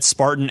 Ultimate,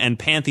 Spartan, and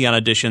Pantheon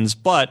editions,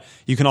 but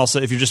you can also,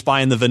 if you're just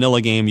buying the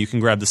vanilla game, you can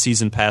grab the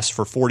season pass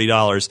for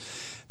 $40.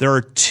 There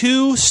are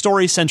 2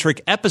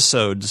 story-centric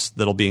episodes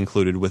that'll be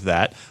included with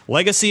that: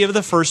 Legacy of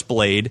the First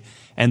Blade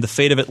and The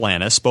Fate of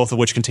Atlantis, both of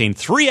which contain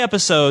 3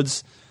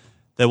 episodes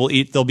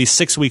that they'll be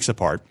 6 weeks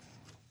apart.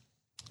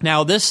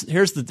 Now,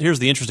 here's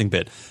the interesting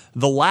bit.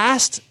 The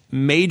last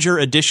major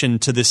addition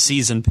to this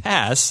season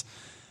pass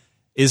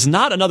is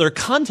not another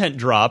content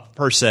drop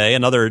per se,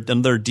 another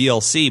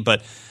DLC,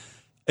 but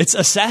it's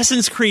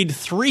Assassin's Creed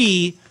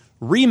 3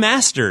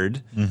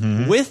 remastered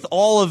with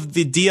all of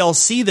the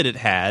DLC that it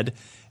had,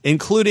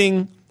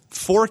 including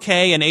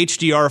 4K and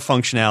HDR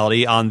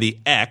functionality on the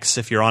X,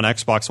 if you're on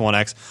Xbox One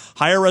X,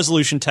 higher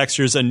resolution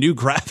textures, a new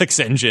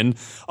graphics engine,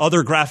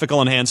 other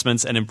graphical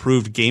enhancements, and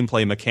improved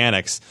gameplay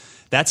mechanics.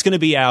 That's going to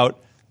be out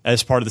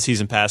as part of the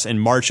Season Pass in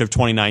March of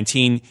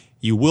 2019.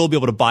 You will be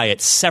able to buy it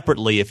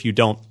separately if you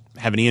don't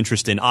have any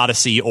interest in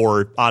Odyssey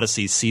or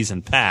Odyssey's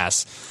Season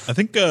Pass. I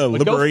think go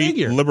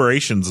figure.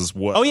 Liberations as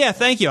well. Oh yeah,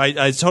 thank you.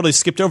 I totally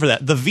skipped over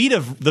that. The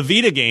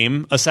Vita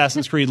game,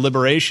 Assassin's Creed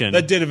Liberation,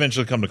 That did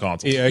eventually come to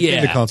console. Yeah, it came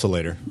Yeah. to console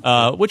later.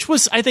 which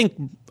was, I think,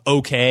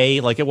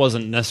 okay. Like, it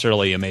wasn't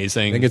necessarily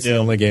amazing. I think it's the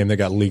only game that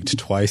got leaked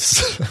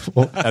twice.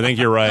 Well, I think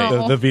you're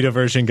right. the Vita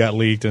version got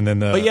leaked, and then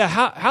the. But yeah,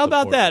 how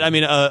about that? I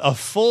mean, a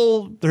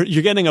full,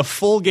 you're getting a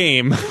full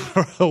game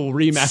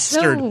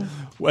remastered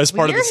as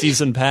part of the weird.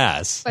 season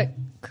pass. But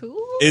cool.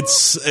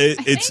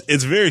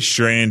 It's very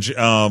strange. You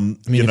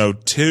know,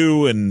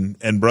 2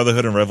 and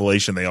Brotherhood and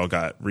Revelation, they all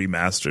got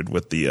remastered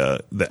with the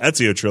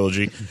Ezio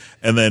trilogy,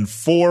 and then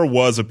 4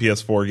 was a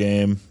PS4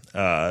 game.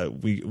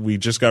 We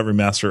just got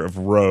remaster of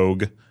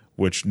Rogue,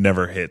 which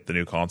never hit the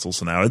new console,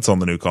 so now it's on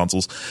the new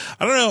consoles.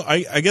 I don't know.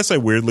 I guess I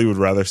weirdly would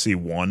rather see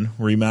 1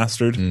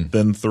 remastered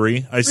than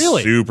 3. I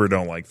super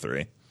don't like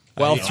 3.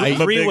 Well, I'm a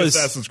 3 big was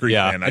Assassin's Creed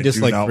fan. I just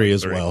do like not 3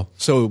 as well.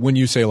 So when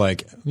you say,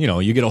 like, you know,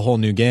 you get a whole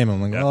new game,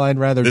 I'm like, well, I'd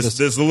rather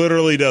This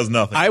literally does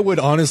nothing. I would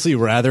honestly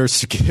rather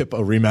skip a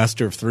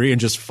remaster of 3 and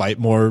just fight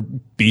more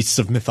beasts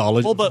of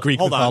mythology, Greek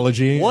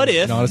mythology. What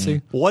in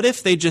Odyssey? What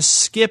if they just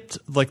skipped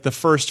like the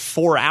first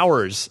 4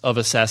 hours of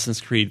Assassin's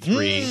Creed 3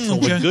 till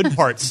the good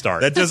parts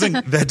start? That doesn't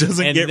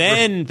and get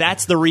then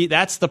that's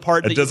the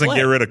part that doesn't you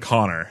get play. rid of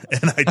Connor,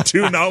 and I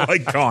do not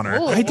like Connor.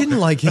 I didn't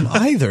like him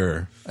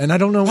either, and I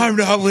don't know. I'm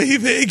not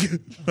leaving.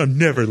 I'm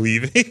never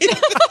leaving.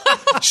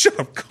 Shut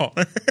up,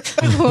 Connor.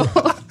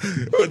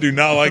 I do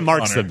not like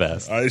Mark's Connor. the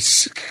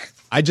best.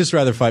 I'd just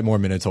rather fight more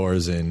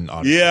Minotaurs in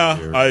Odyssey.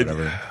 Yeah, or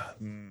whatever.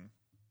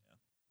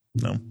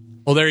 No.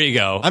 Well, there you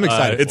go. I'm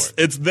excited.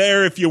 It's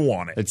there if you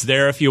want it. It's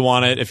there if you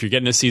want it. If you're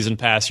getting a season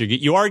pass,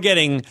 you're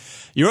getting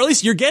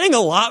a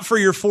lot for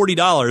your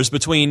 $40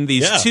 between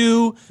these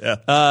two.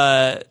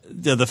 Yeah.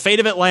 The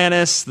Fate of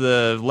Atlantis,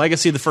 the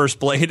Legacy of the First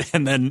Blade,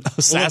 and then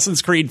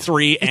Assassin's Creed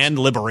 3 and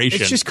Liberation.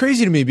 It's just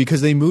crazy to me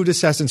because they moved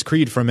Assassin's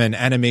Creed from an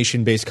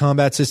animation-based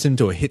combat system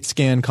to a hit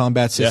scan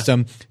combat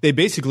system. Yeah. They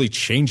basically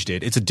changed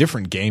it. It's a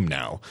different game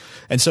now.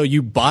 And so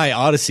you buy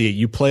Odyssey,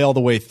 you play all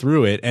the way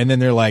through it, and then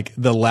they're like,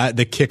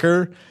 the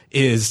kicker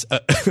is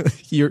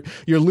you're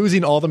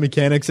losing all the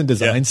mechanics and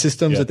design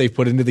systems that they've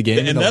put into the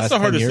game. And that's the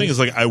hardest thing is,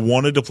 like, I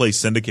wanted to play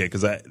Syndicate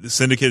because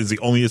Syndicate is the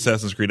only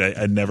Assassin's Creed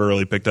I never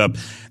really picked up,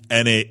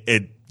 and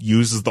it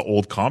uses the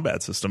old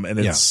combat system, and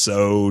it's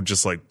so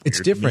just like it's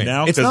different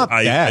now. It's not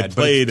bad, I played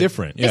but it's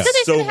different. Yeah,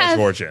 so much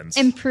more gens.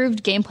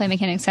 Improved gameplay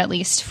mechanics at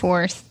least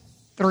for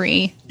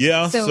 3.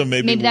 Yeah, so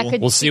maybe that could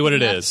we'll see what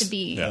it enough is. To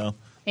be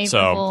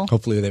So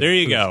hopefully there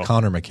you go.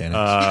 Connor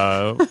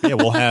mechanics.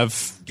 We'll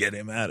have get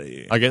him out of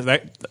here. I guess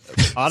that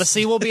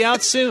Odyssey will be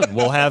out soon.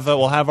 We'll have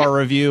our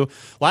review.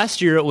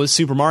 Last year it was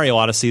Super Mario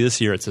Odyssey. This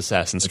year it's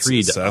Assassin's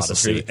Creed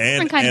Odyssey.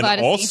 And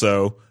Odyssey.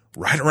 Also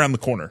right around the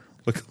corner.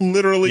 Like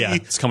literally,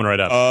 it's coming right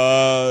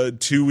up.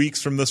 2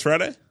 weeks from this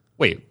Friday.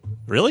 Wait,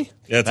 really?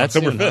 Yeah, it's That's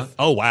October soon, 5th. Huh?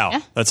 Oh,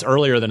 wow. That's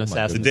earlier than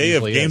Assassin's The day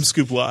of usually Game is.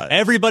 Scoop Live.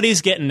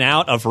 Everybody's getting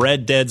out of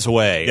Red Dead's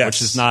way,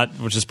 which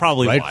is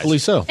probably rightfully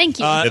wise. so. Thank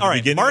you. At the all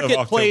right, beginning of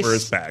Marketplace October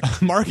is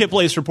back.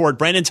 Marketplace report.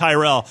 Brandon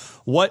Tyrell,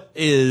 what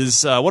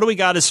do we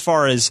got as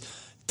far as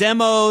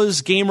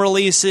demos, game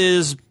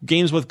releases,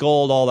 games with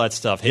gold, all that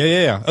stuff?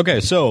 Yeah. Okay,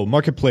 so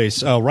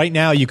Marketplace. Right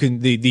now, you can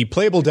the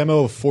playable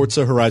demo of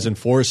Forza Horizon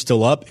 4 is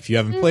still up. If you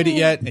haven't played it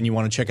yet and you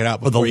want to check it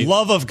out, For the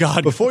love of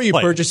God, before you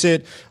play. purchase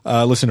it,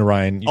 listen to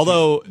Ryan.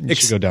 You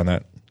should go down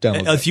that.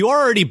 If you are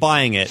already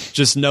buying it,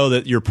 just know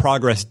that your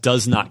progress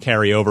does not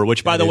carry over.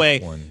 Which, by the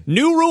way,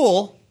 new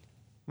rule.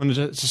 I'm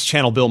going to just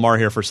channel Bill Maher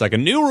here for a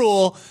second. New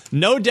rule: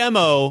 no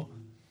demo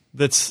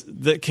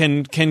that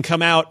can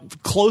come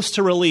out close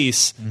to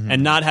release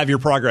and not have your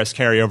progress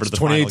carry over to the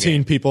 2018 final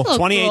game. people.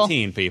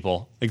 2018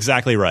 people.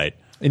 Exactly right.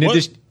 In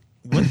addition,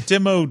 What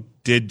demo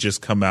did just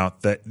come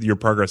out that your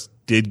progress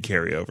did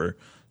carry over?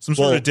 Some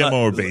sort of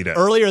demo or beta.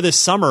 Earlier this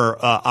summer,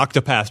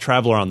 Octopath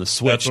Traveler on the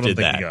Switch That's what I'm did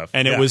that, thinking of.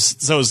 and it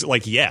was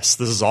like, yes,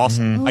 this is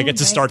awesome. I get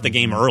to start the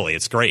game early.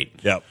 It's great.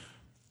 Yep.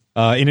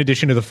 in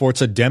addition to the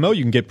Forza demo,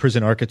 you can get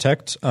Prison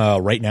Architect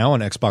right now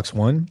on Xbox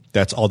One.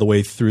 That's all the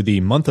way through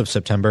the month of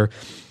September.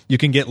 You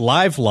can get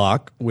Live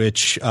Lock,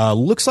 which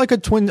looks like a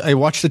twin. I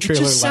watched the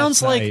trailer.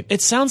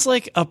 It sounds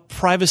like a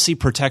privacy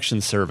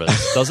protection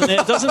service, doesn't it?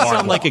 It doesn't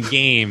sound like a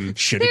game.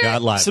 Should have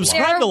got Live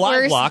Subscribe to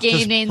Live Lock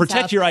to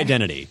protect your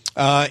identity.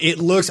 It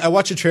looks. I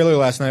watched a trailer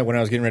last night when I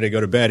was getting ready to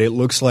go to bed. It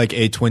looks like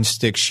a twin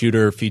stick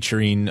shooter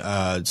featuring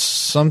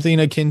something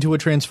akin to a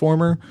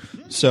Transformer.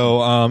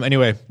 So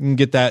anyway, you can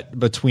get that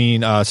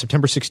between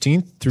September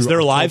 16th through. Is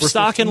there October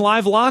livestock 15th. in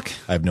Live Lock?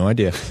 I have no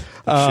idea.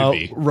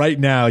 Right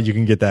now, you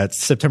can get that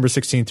September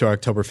 16th to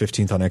October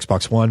 15th on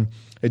Xbox One.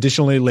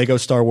 Additionally, Lego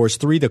Star Wars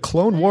 3: The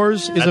Clone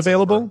Wars is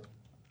available.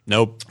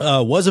 Nope.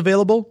 Was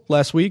available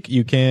last week.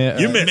 You can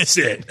You missed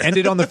it.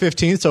 ended on the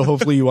 15th, so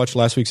hopefully you watched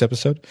last week's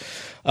episode.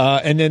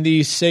 And then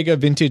the Sega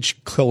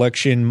Vintage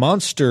Collection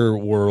Monster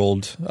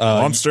World.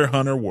 Monster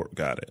Hunter War.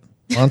 Got it.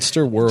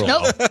 Monster World.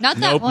 Nope, not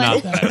that one.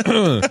 Not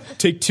that.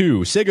 Take Two,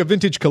 Sega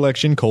Vintage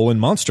Collection,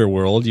 Monster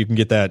World. You can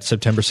get that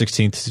September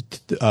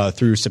 16th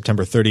through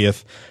September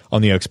 30th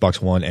on the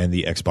Xbox One and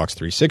the Xbox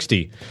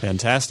 360.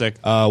 Fantastic.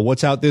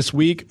 What's out this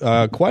week?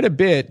 Quite a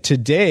bit.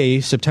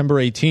 Today, September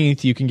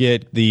 18th, you can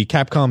get the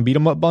Capcom Beat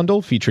 'em Up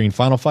bundle featuring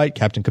Final Fight,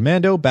 Captain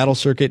Commando, Battle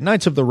Circuit,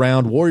 Knights of the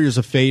Round, Warriors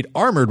of Fate,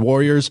 Armored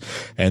Warriors,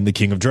 and the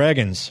King of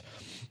Dragons.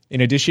 In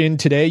addition,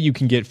 today you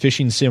can get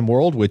Fishing Sim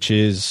World, which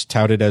is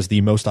touted as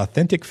the most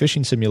authentic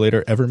fishing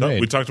simulator ever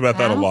made. We talked about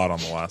that a lot on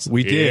the last.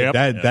 We did.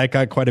 That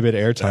got quite a bit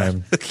of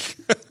airtime.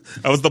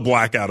 That was the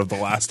blackout of the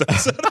last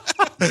episode.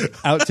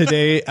 Out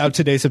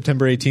today,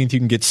 September 18th, you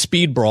can get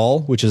Speed Brawl,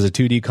 which is a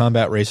 2D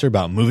combat racer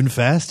about moving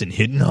fast and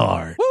hitting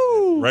hard.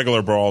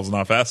 Regular brawl is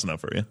not fast enough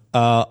for you.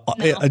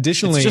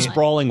 Additionally, It's just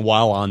brawling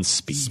while on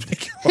speed.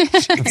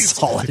 That's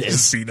all it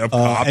is. Beat up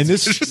cops. and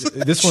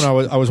this one,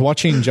 I was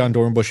watching John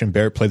Dornbush and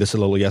Barrett play this a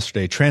little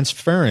yesterday.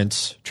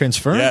 Transference. Yeah.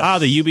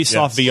 The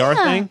Ubisoft VR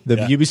thing? The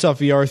Ubisoft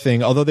VR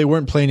thing, although they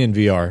weren't playing in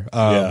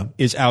VR,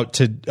 is out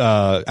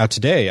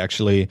today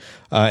actually,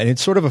 and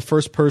it's sort of a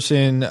first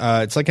person.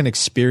 It's like an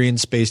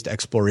experience based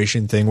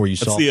exploration thing where you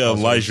That's solve the puzzles.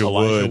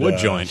 Elijah Wood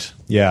joint.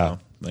 Yeah.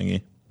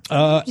 thingy.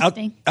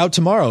 Out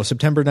tomorrow,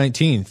 September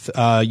 19th.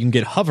 You can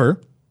get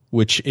Hover,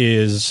 which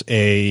is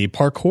a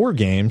parkour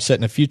game set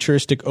in a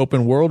futuristic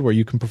open world where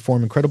you can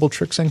perform incredible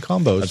tricks and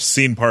combos. I've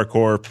seen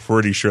parkour.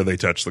 Pretty sure they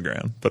touch the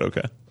ground, but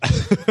okay.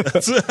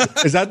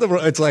 Is that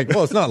it's like,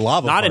 well, it's not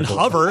lava. Not in parkour.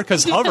 Hover,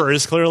 because Hover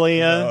is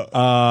clearly.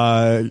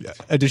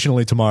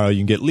 Additionally, tomorrow you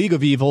can get League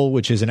of Evil,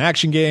 which is an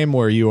action game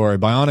where you are a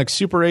bionic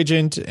super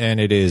agent, and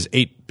it is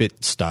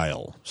 8-bit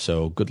style.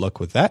 So good luck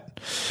with that.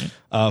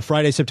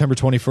 Friday, September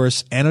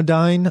 21st,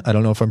 Anodyne. I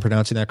don't know if I'm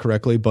pronouncing that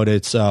correctly, but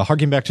it's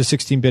harking back to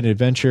 16-bit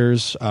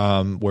adventures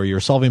where you're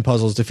solving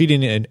puzzles,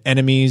 defeating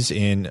enemies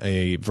in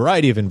a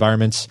variety of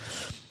environments.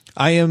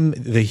 I Am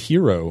the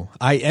Hero.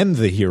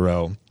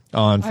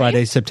 On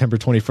Friday, September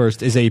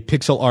 21st, is a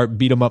pixel art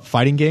beat-em-up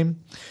fighting game.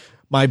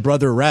 My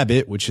Brother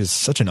Rabbit, which is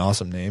such an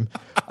awesome name,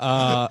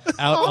 out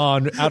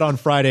on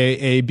Friday,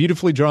 a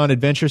beautifully drawn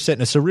adventure set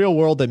in a surreal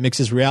world that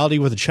mixes reality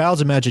with a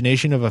child's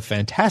imagination of a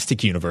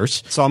fantastic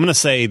universe So I'm going to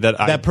say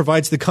that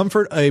provides the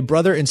comfort a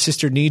brother and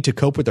sister need to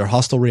cope with their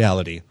hostile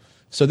reality.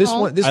 So this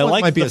one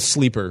like might be the- a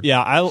sleeper.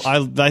 Yeah,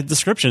 that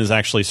description is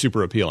actually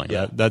super appealing.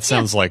 Yeah. That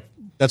sounds like.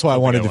 That's why I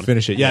wanted to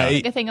finish it. Yeah,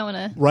 I think I want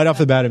to. right off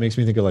the bat, it makes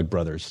me think of like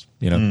Brothers.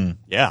 You know.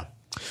 Yeah.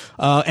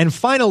 And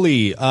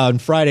finally, on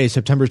Friday,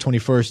 September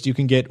 21st, you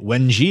can get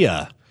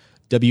Wenjia,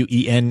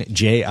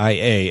 Wenjia,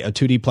 a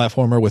 2D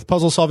platformer with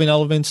puzzle-solving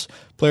elements.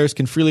 Players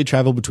can freely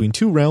travel between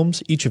two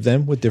realms, each of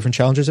them with different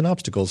challenges and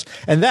obstacles.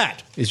 And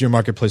that is your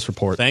Marketplace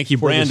report. Thank you,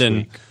 for this Brandon.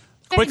 week.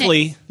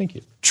 Quickly, Thank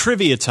you.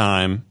 trivia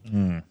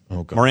time.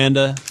 Oh, God.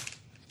 Miranda,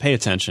 pay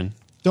attention.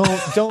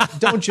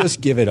 Don't just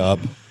give it up.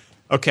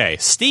 Okay,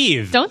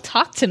 Steve. Don't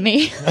talk to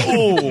me.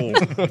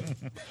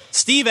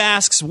 Steve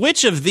asks,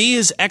 which of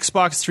these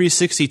Xbox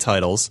 360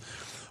 titles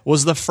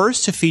was the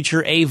first to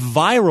feature a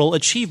viral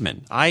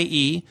achievement,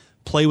 i.e.,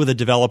 play with a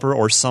developer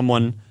or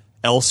someone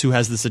else who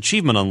has this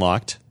achievement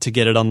unlocked to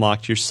get it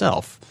unlocked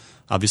yourself?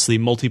 Obviously,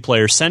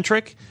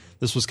 multiplayer-centric.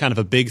 This was kind of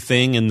a big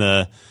thing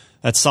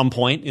at some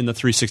point in the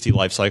 360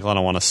 life cycle. I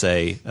don't want to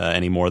say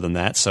any more than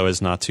that so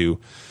as not to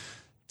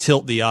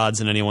tilt the odds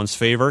in anyone's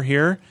favor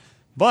here.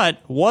 But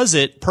was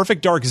it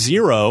Perfect Dark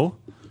Zero,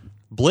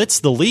 Blitz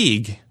the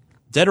League,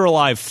 Dead or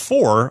Alive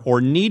 4,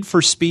 or Need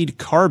for Speed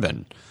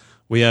Carbon?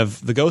 We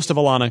have the Ghost of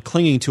Alana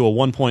clinging to a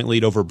 1-point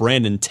lead over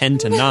Brandon,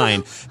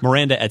 10-9.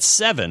 Miranda at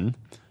 7.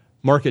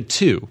 Mark at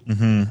 2.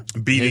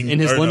 Beating In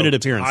his limited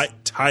appearance.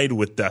 tied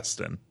with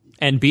Destin.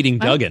 And beating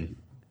Duggan.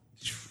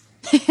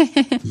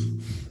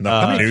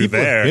 Nothing new People have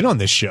there. been on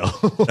this show.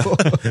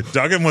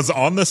 Duggan was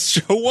on this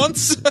show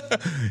once.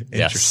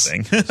 Yes.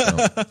 Interesting.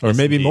 Or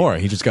maybe more.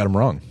 He just got them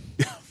wrong.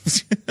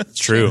 It's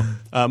true.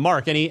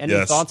 Mark, any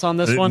Yes. thoughts on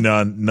this one?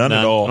 None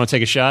at all. Want to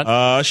take a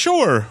shot?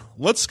 Sure.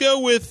 Let's go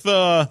with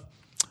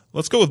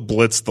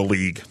Blitz the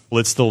League.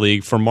 Blitz the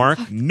League for Mark.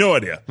 I'm No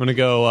idea. going to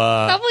go.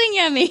 Stop looking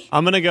at me.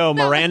 I'm going to go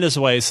Miranda's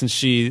way since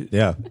she.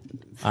 Yeah.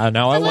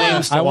 Now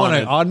I want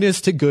an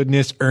honest to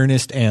goodness,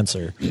 earnest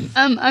answer.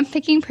 I'm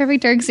picking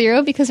Perfect Dark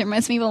Zero because it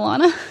reminds me of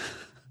Alana.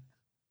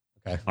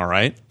 All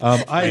right.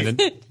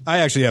 I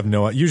actually have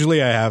no.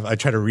 Usually I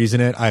try to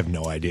reason it. I have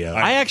no idea.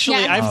 I've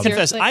confessed,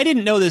 seriously. I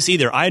didn't know this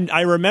either.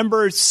 I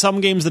remember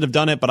some games that have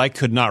done it, but I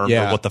could not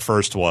remember Yeah. what the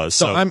first was.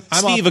 So, I'm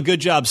Steve, a good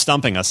job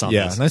stumping us on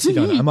Yeah, this. nicely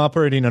done. I'm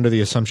operating under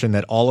the assumption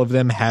that all of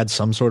them had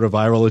some sort of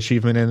viral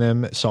achievement in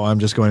them, so I'm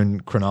just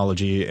going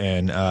chronology,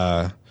 and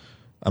I'm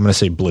going to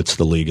say Blitz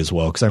the League as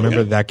well because I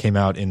remember that came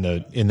out in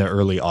the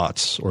early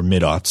aughts or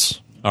mid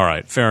aughts. All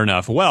right, fair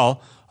enough.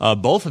 Well,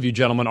 both of you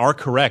gentlemen are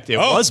correct. It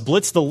was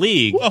Blitz the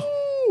League,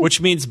 which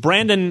means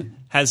Brandon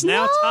has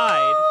now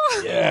tied.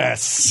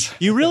 Yes,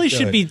 You really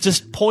should be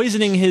just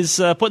poisoning his,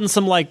 putting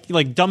some like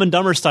Dumb and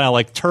Dumber style,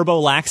 like turbo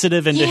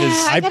laxative into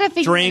I gotta his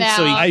figure drink. it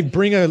So out. I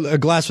bring a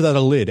glass without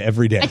a lid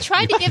every day. I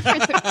tried to give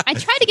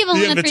Alana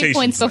 3 invitation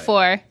points site.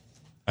 before.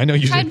 I know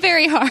you Tried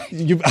very hard.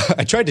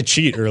 I tried to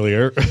cheat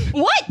earlier.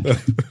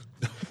 What?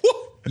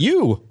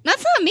 You.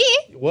 That's not me.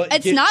 Well,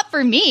 it's not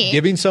for me.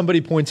 Giving somebody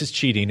points is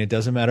cheating. It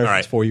doesn't matter if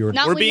it's for you or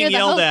Not We're when you're being the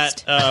yelled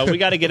host. at. We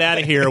got to get out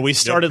of here. We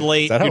started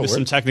late that how due to it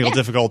some works? technical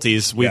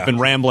difficulties. We've been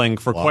rambling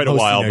for Well, quite a I'm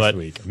while, hosting but next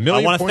week. A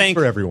million I want to points thank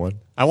for everyone.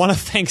 I want to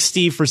thank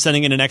Steve for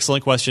sending in an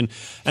excellent question.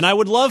 And I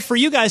would love for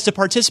you guys to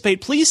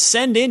participate. Please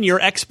send in your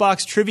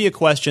Xbox trivia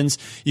questions.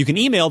 You can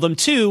email them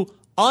to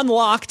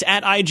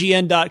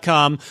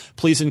unlocked@ign.com.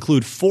 Please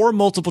include 4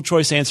 multiple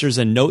choice answers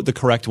and note the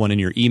correct one in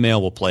your email.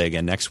 We'll play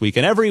again next week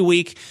and every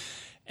week.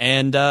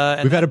 And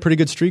we've had a pretty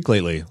good streak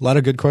lately. A lot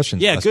of good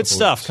questions. yeah, last good couple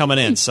stuff weeks. coming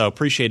in. So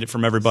appreciate it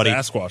from everybody.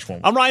 Sasquatch one.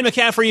 I'm Ryan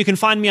McCaffrey. You can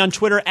find me on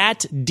Twitter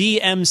at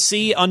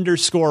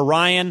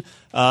DMC_Ryan.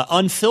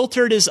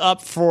 Unfiltered is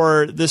up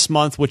for this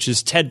month, which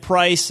is Ted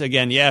Price.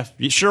 Again, yeah,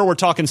 sure, we're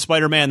talking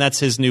Spider-Man. That's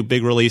his new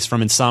big release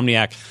from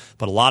Insomniac,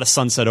 but a lot of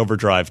Sunset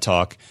Overdrive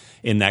talk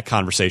in that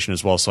conversation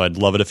as well. So I'd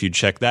love it if you'd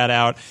check that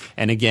out.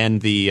 And again,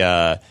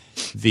 the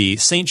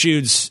St.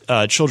 Jude's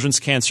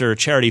Children's Cancer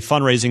Charity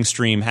fundraising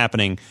stream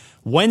happening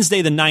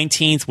Wednesday the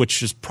 19th,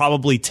 which is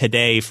probably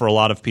today for a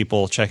lot of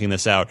people checking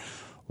this out.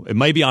 It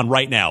might be on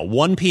right now,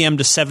 1 p.m.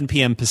 to 7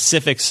 p.m.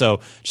 Pacific. So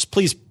just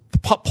please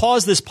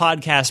pause this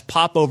podcast,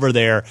 pop over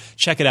there,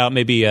 check it out.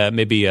 Maybe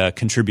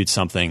contribute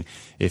something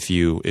if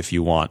you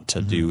want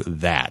to do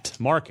that.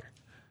 Mark.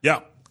 Yeah.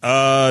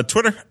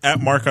 Twitter at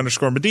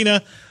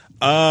Mark_Medina.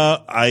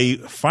 I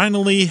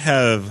finally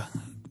have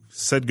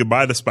said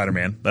goodbye to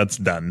Spider-Man. That's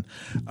done.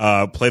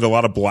 Played a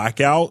lot of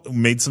Blackout,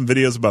 made some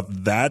videos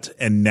about that,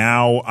 and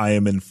now I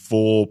am in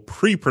full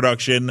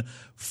pre-production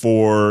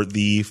for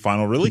the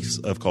final release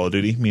of Call of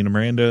Duty. Me and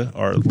Miranda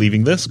are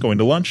leaving this, going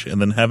to lunch,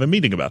 and then have a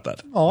meeting about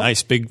that.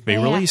 Nice big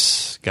Yeah.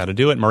 release. Got to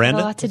do it,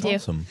 Miranda. A lot to do.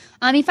 awesome.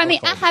 You find me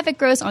at Havoc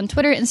Grows on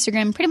Twitter,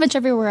 Instagram, pretty much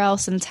everywhere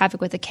else, and it's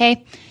Havoc with a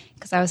K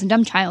because I was a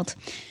dumb child.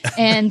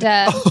 And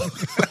No,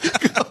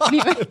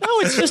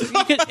 it's just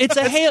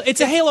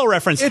it's a Halo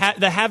reference.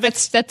 The Havoc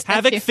That's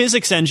Havoc you.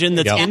 physics engine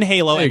that's Yep. in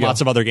Halo There you and go.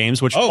 lots of other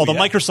games. Which although yeah.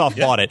 Microsoft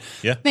bought it,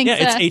 Yeah. Thanks,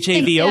 yeah, it's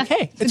HAVOK. yeah,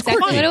 It's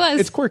exactly what it was.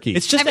 It's quirky.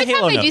 It's just Every a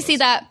Halo time I do note. see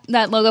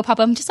that logo pop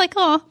up, I'm just like,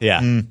 oh,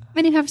 Yeah.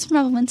 maybe have some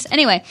relevance.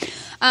 Anyway,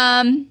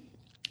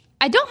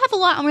 I don't have a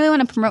lot I really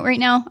want to promote right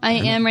now. I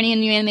am running a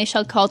new anime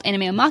show called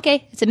Anime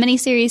Omake. It's a mini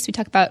series. We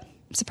talk about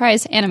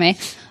surprise anime.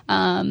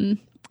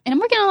 And I'm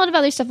working on a lot of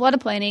other stuff, a lot of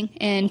planning,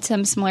 and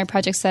some smaller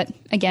projects that,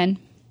 again,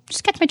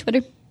 just catch my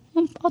Twitter.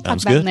 I'll talk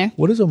Sounds about good. them there.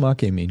 What does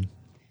omake mean?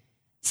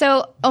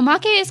 So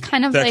Omake is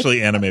kind of It's like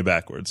actually anime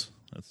backwards.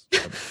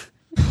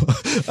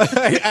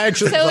 I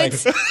actually So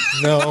was like,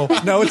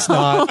 no, it's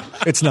not.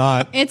 It's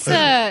not.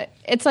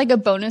 it's like a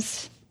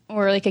bonus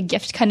or like a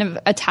gift kind of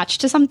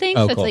attached to something.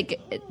 Oh, so cool. it's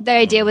like the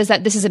idea was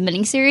that this is a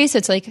mini series, so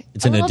it's like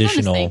It's an a little bonus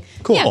additional. thing.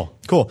 Cool. Yeah.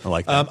 Cool. I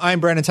like that. I'm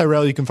Brandon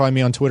Tyrell. You can find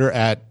me on Twitter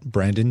at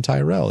Brandon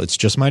Tyrell. It's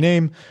just my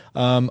name.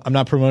 I'm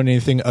not promoting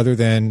anything other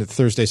than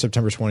Thursday,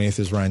 September 20th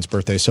is Ryan's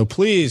birthday. So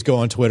please go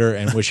on Twitter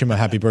and wish him a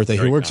happy birthday.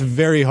 He works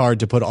very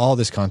hard to put all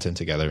this content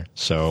together.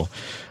 So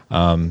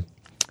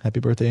happy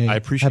birthday. I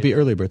appreciate Happy it.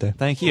 early birthday.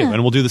 Thank you,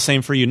 and we'll do the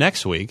same for you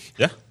next week.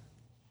 Yeah.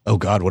 Oh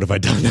God, what have I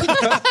done?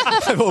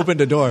 I've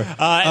opened a door.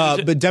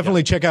 But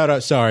definitely check out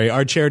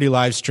our charity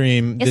live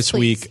stream Yes, this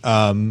please. week.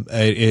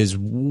 It is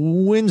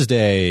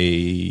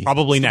Wednesday.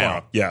 Probably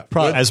now. Yeah.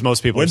 As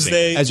most people have seen.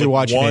 Wednesday, As you're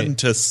watching 1 it.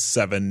 to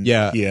 7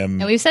 Yeah. p.m.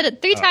 And we've said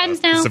it 3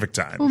 times now. Pacific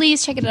time.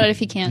 Please check it out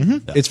if you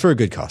can. It's for a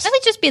good cause. I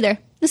think just be there.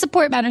 The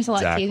support matters a lot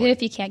Exactly. too, even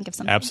if you can't give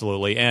something.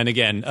 Absolutely. And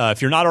again,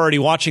 if you're not already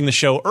watching the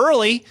show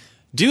early,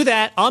 do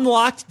that.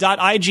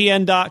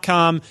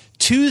 Unlocked.ign.com.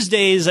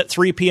 Tuesdays at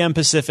 3 p.m.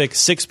 Pacific,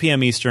 6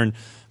 p.m. Eastern.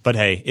 But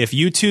hey, if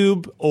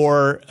YouTube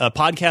or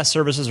podcast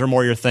services are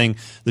more your thing,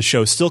 the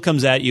show still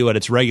comes at you at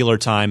its regular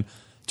time,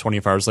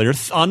 24 hours later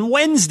on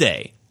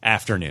Wednesday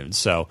afternoon.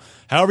 So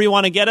however you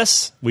want to get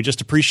us, we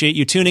just appreciate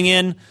you tuning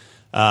in.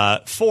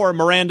 For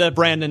Miranda,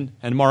 Brandon,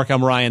 and Mark,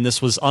 I'm Ryan.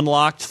 This was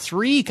Unlocked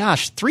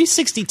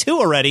 362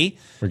 already.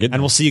 We're getting and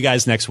there. we'll see you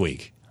guys next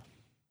week.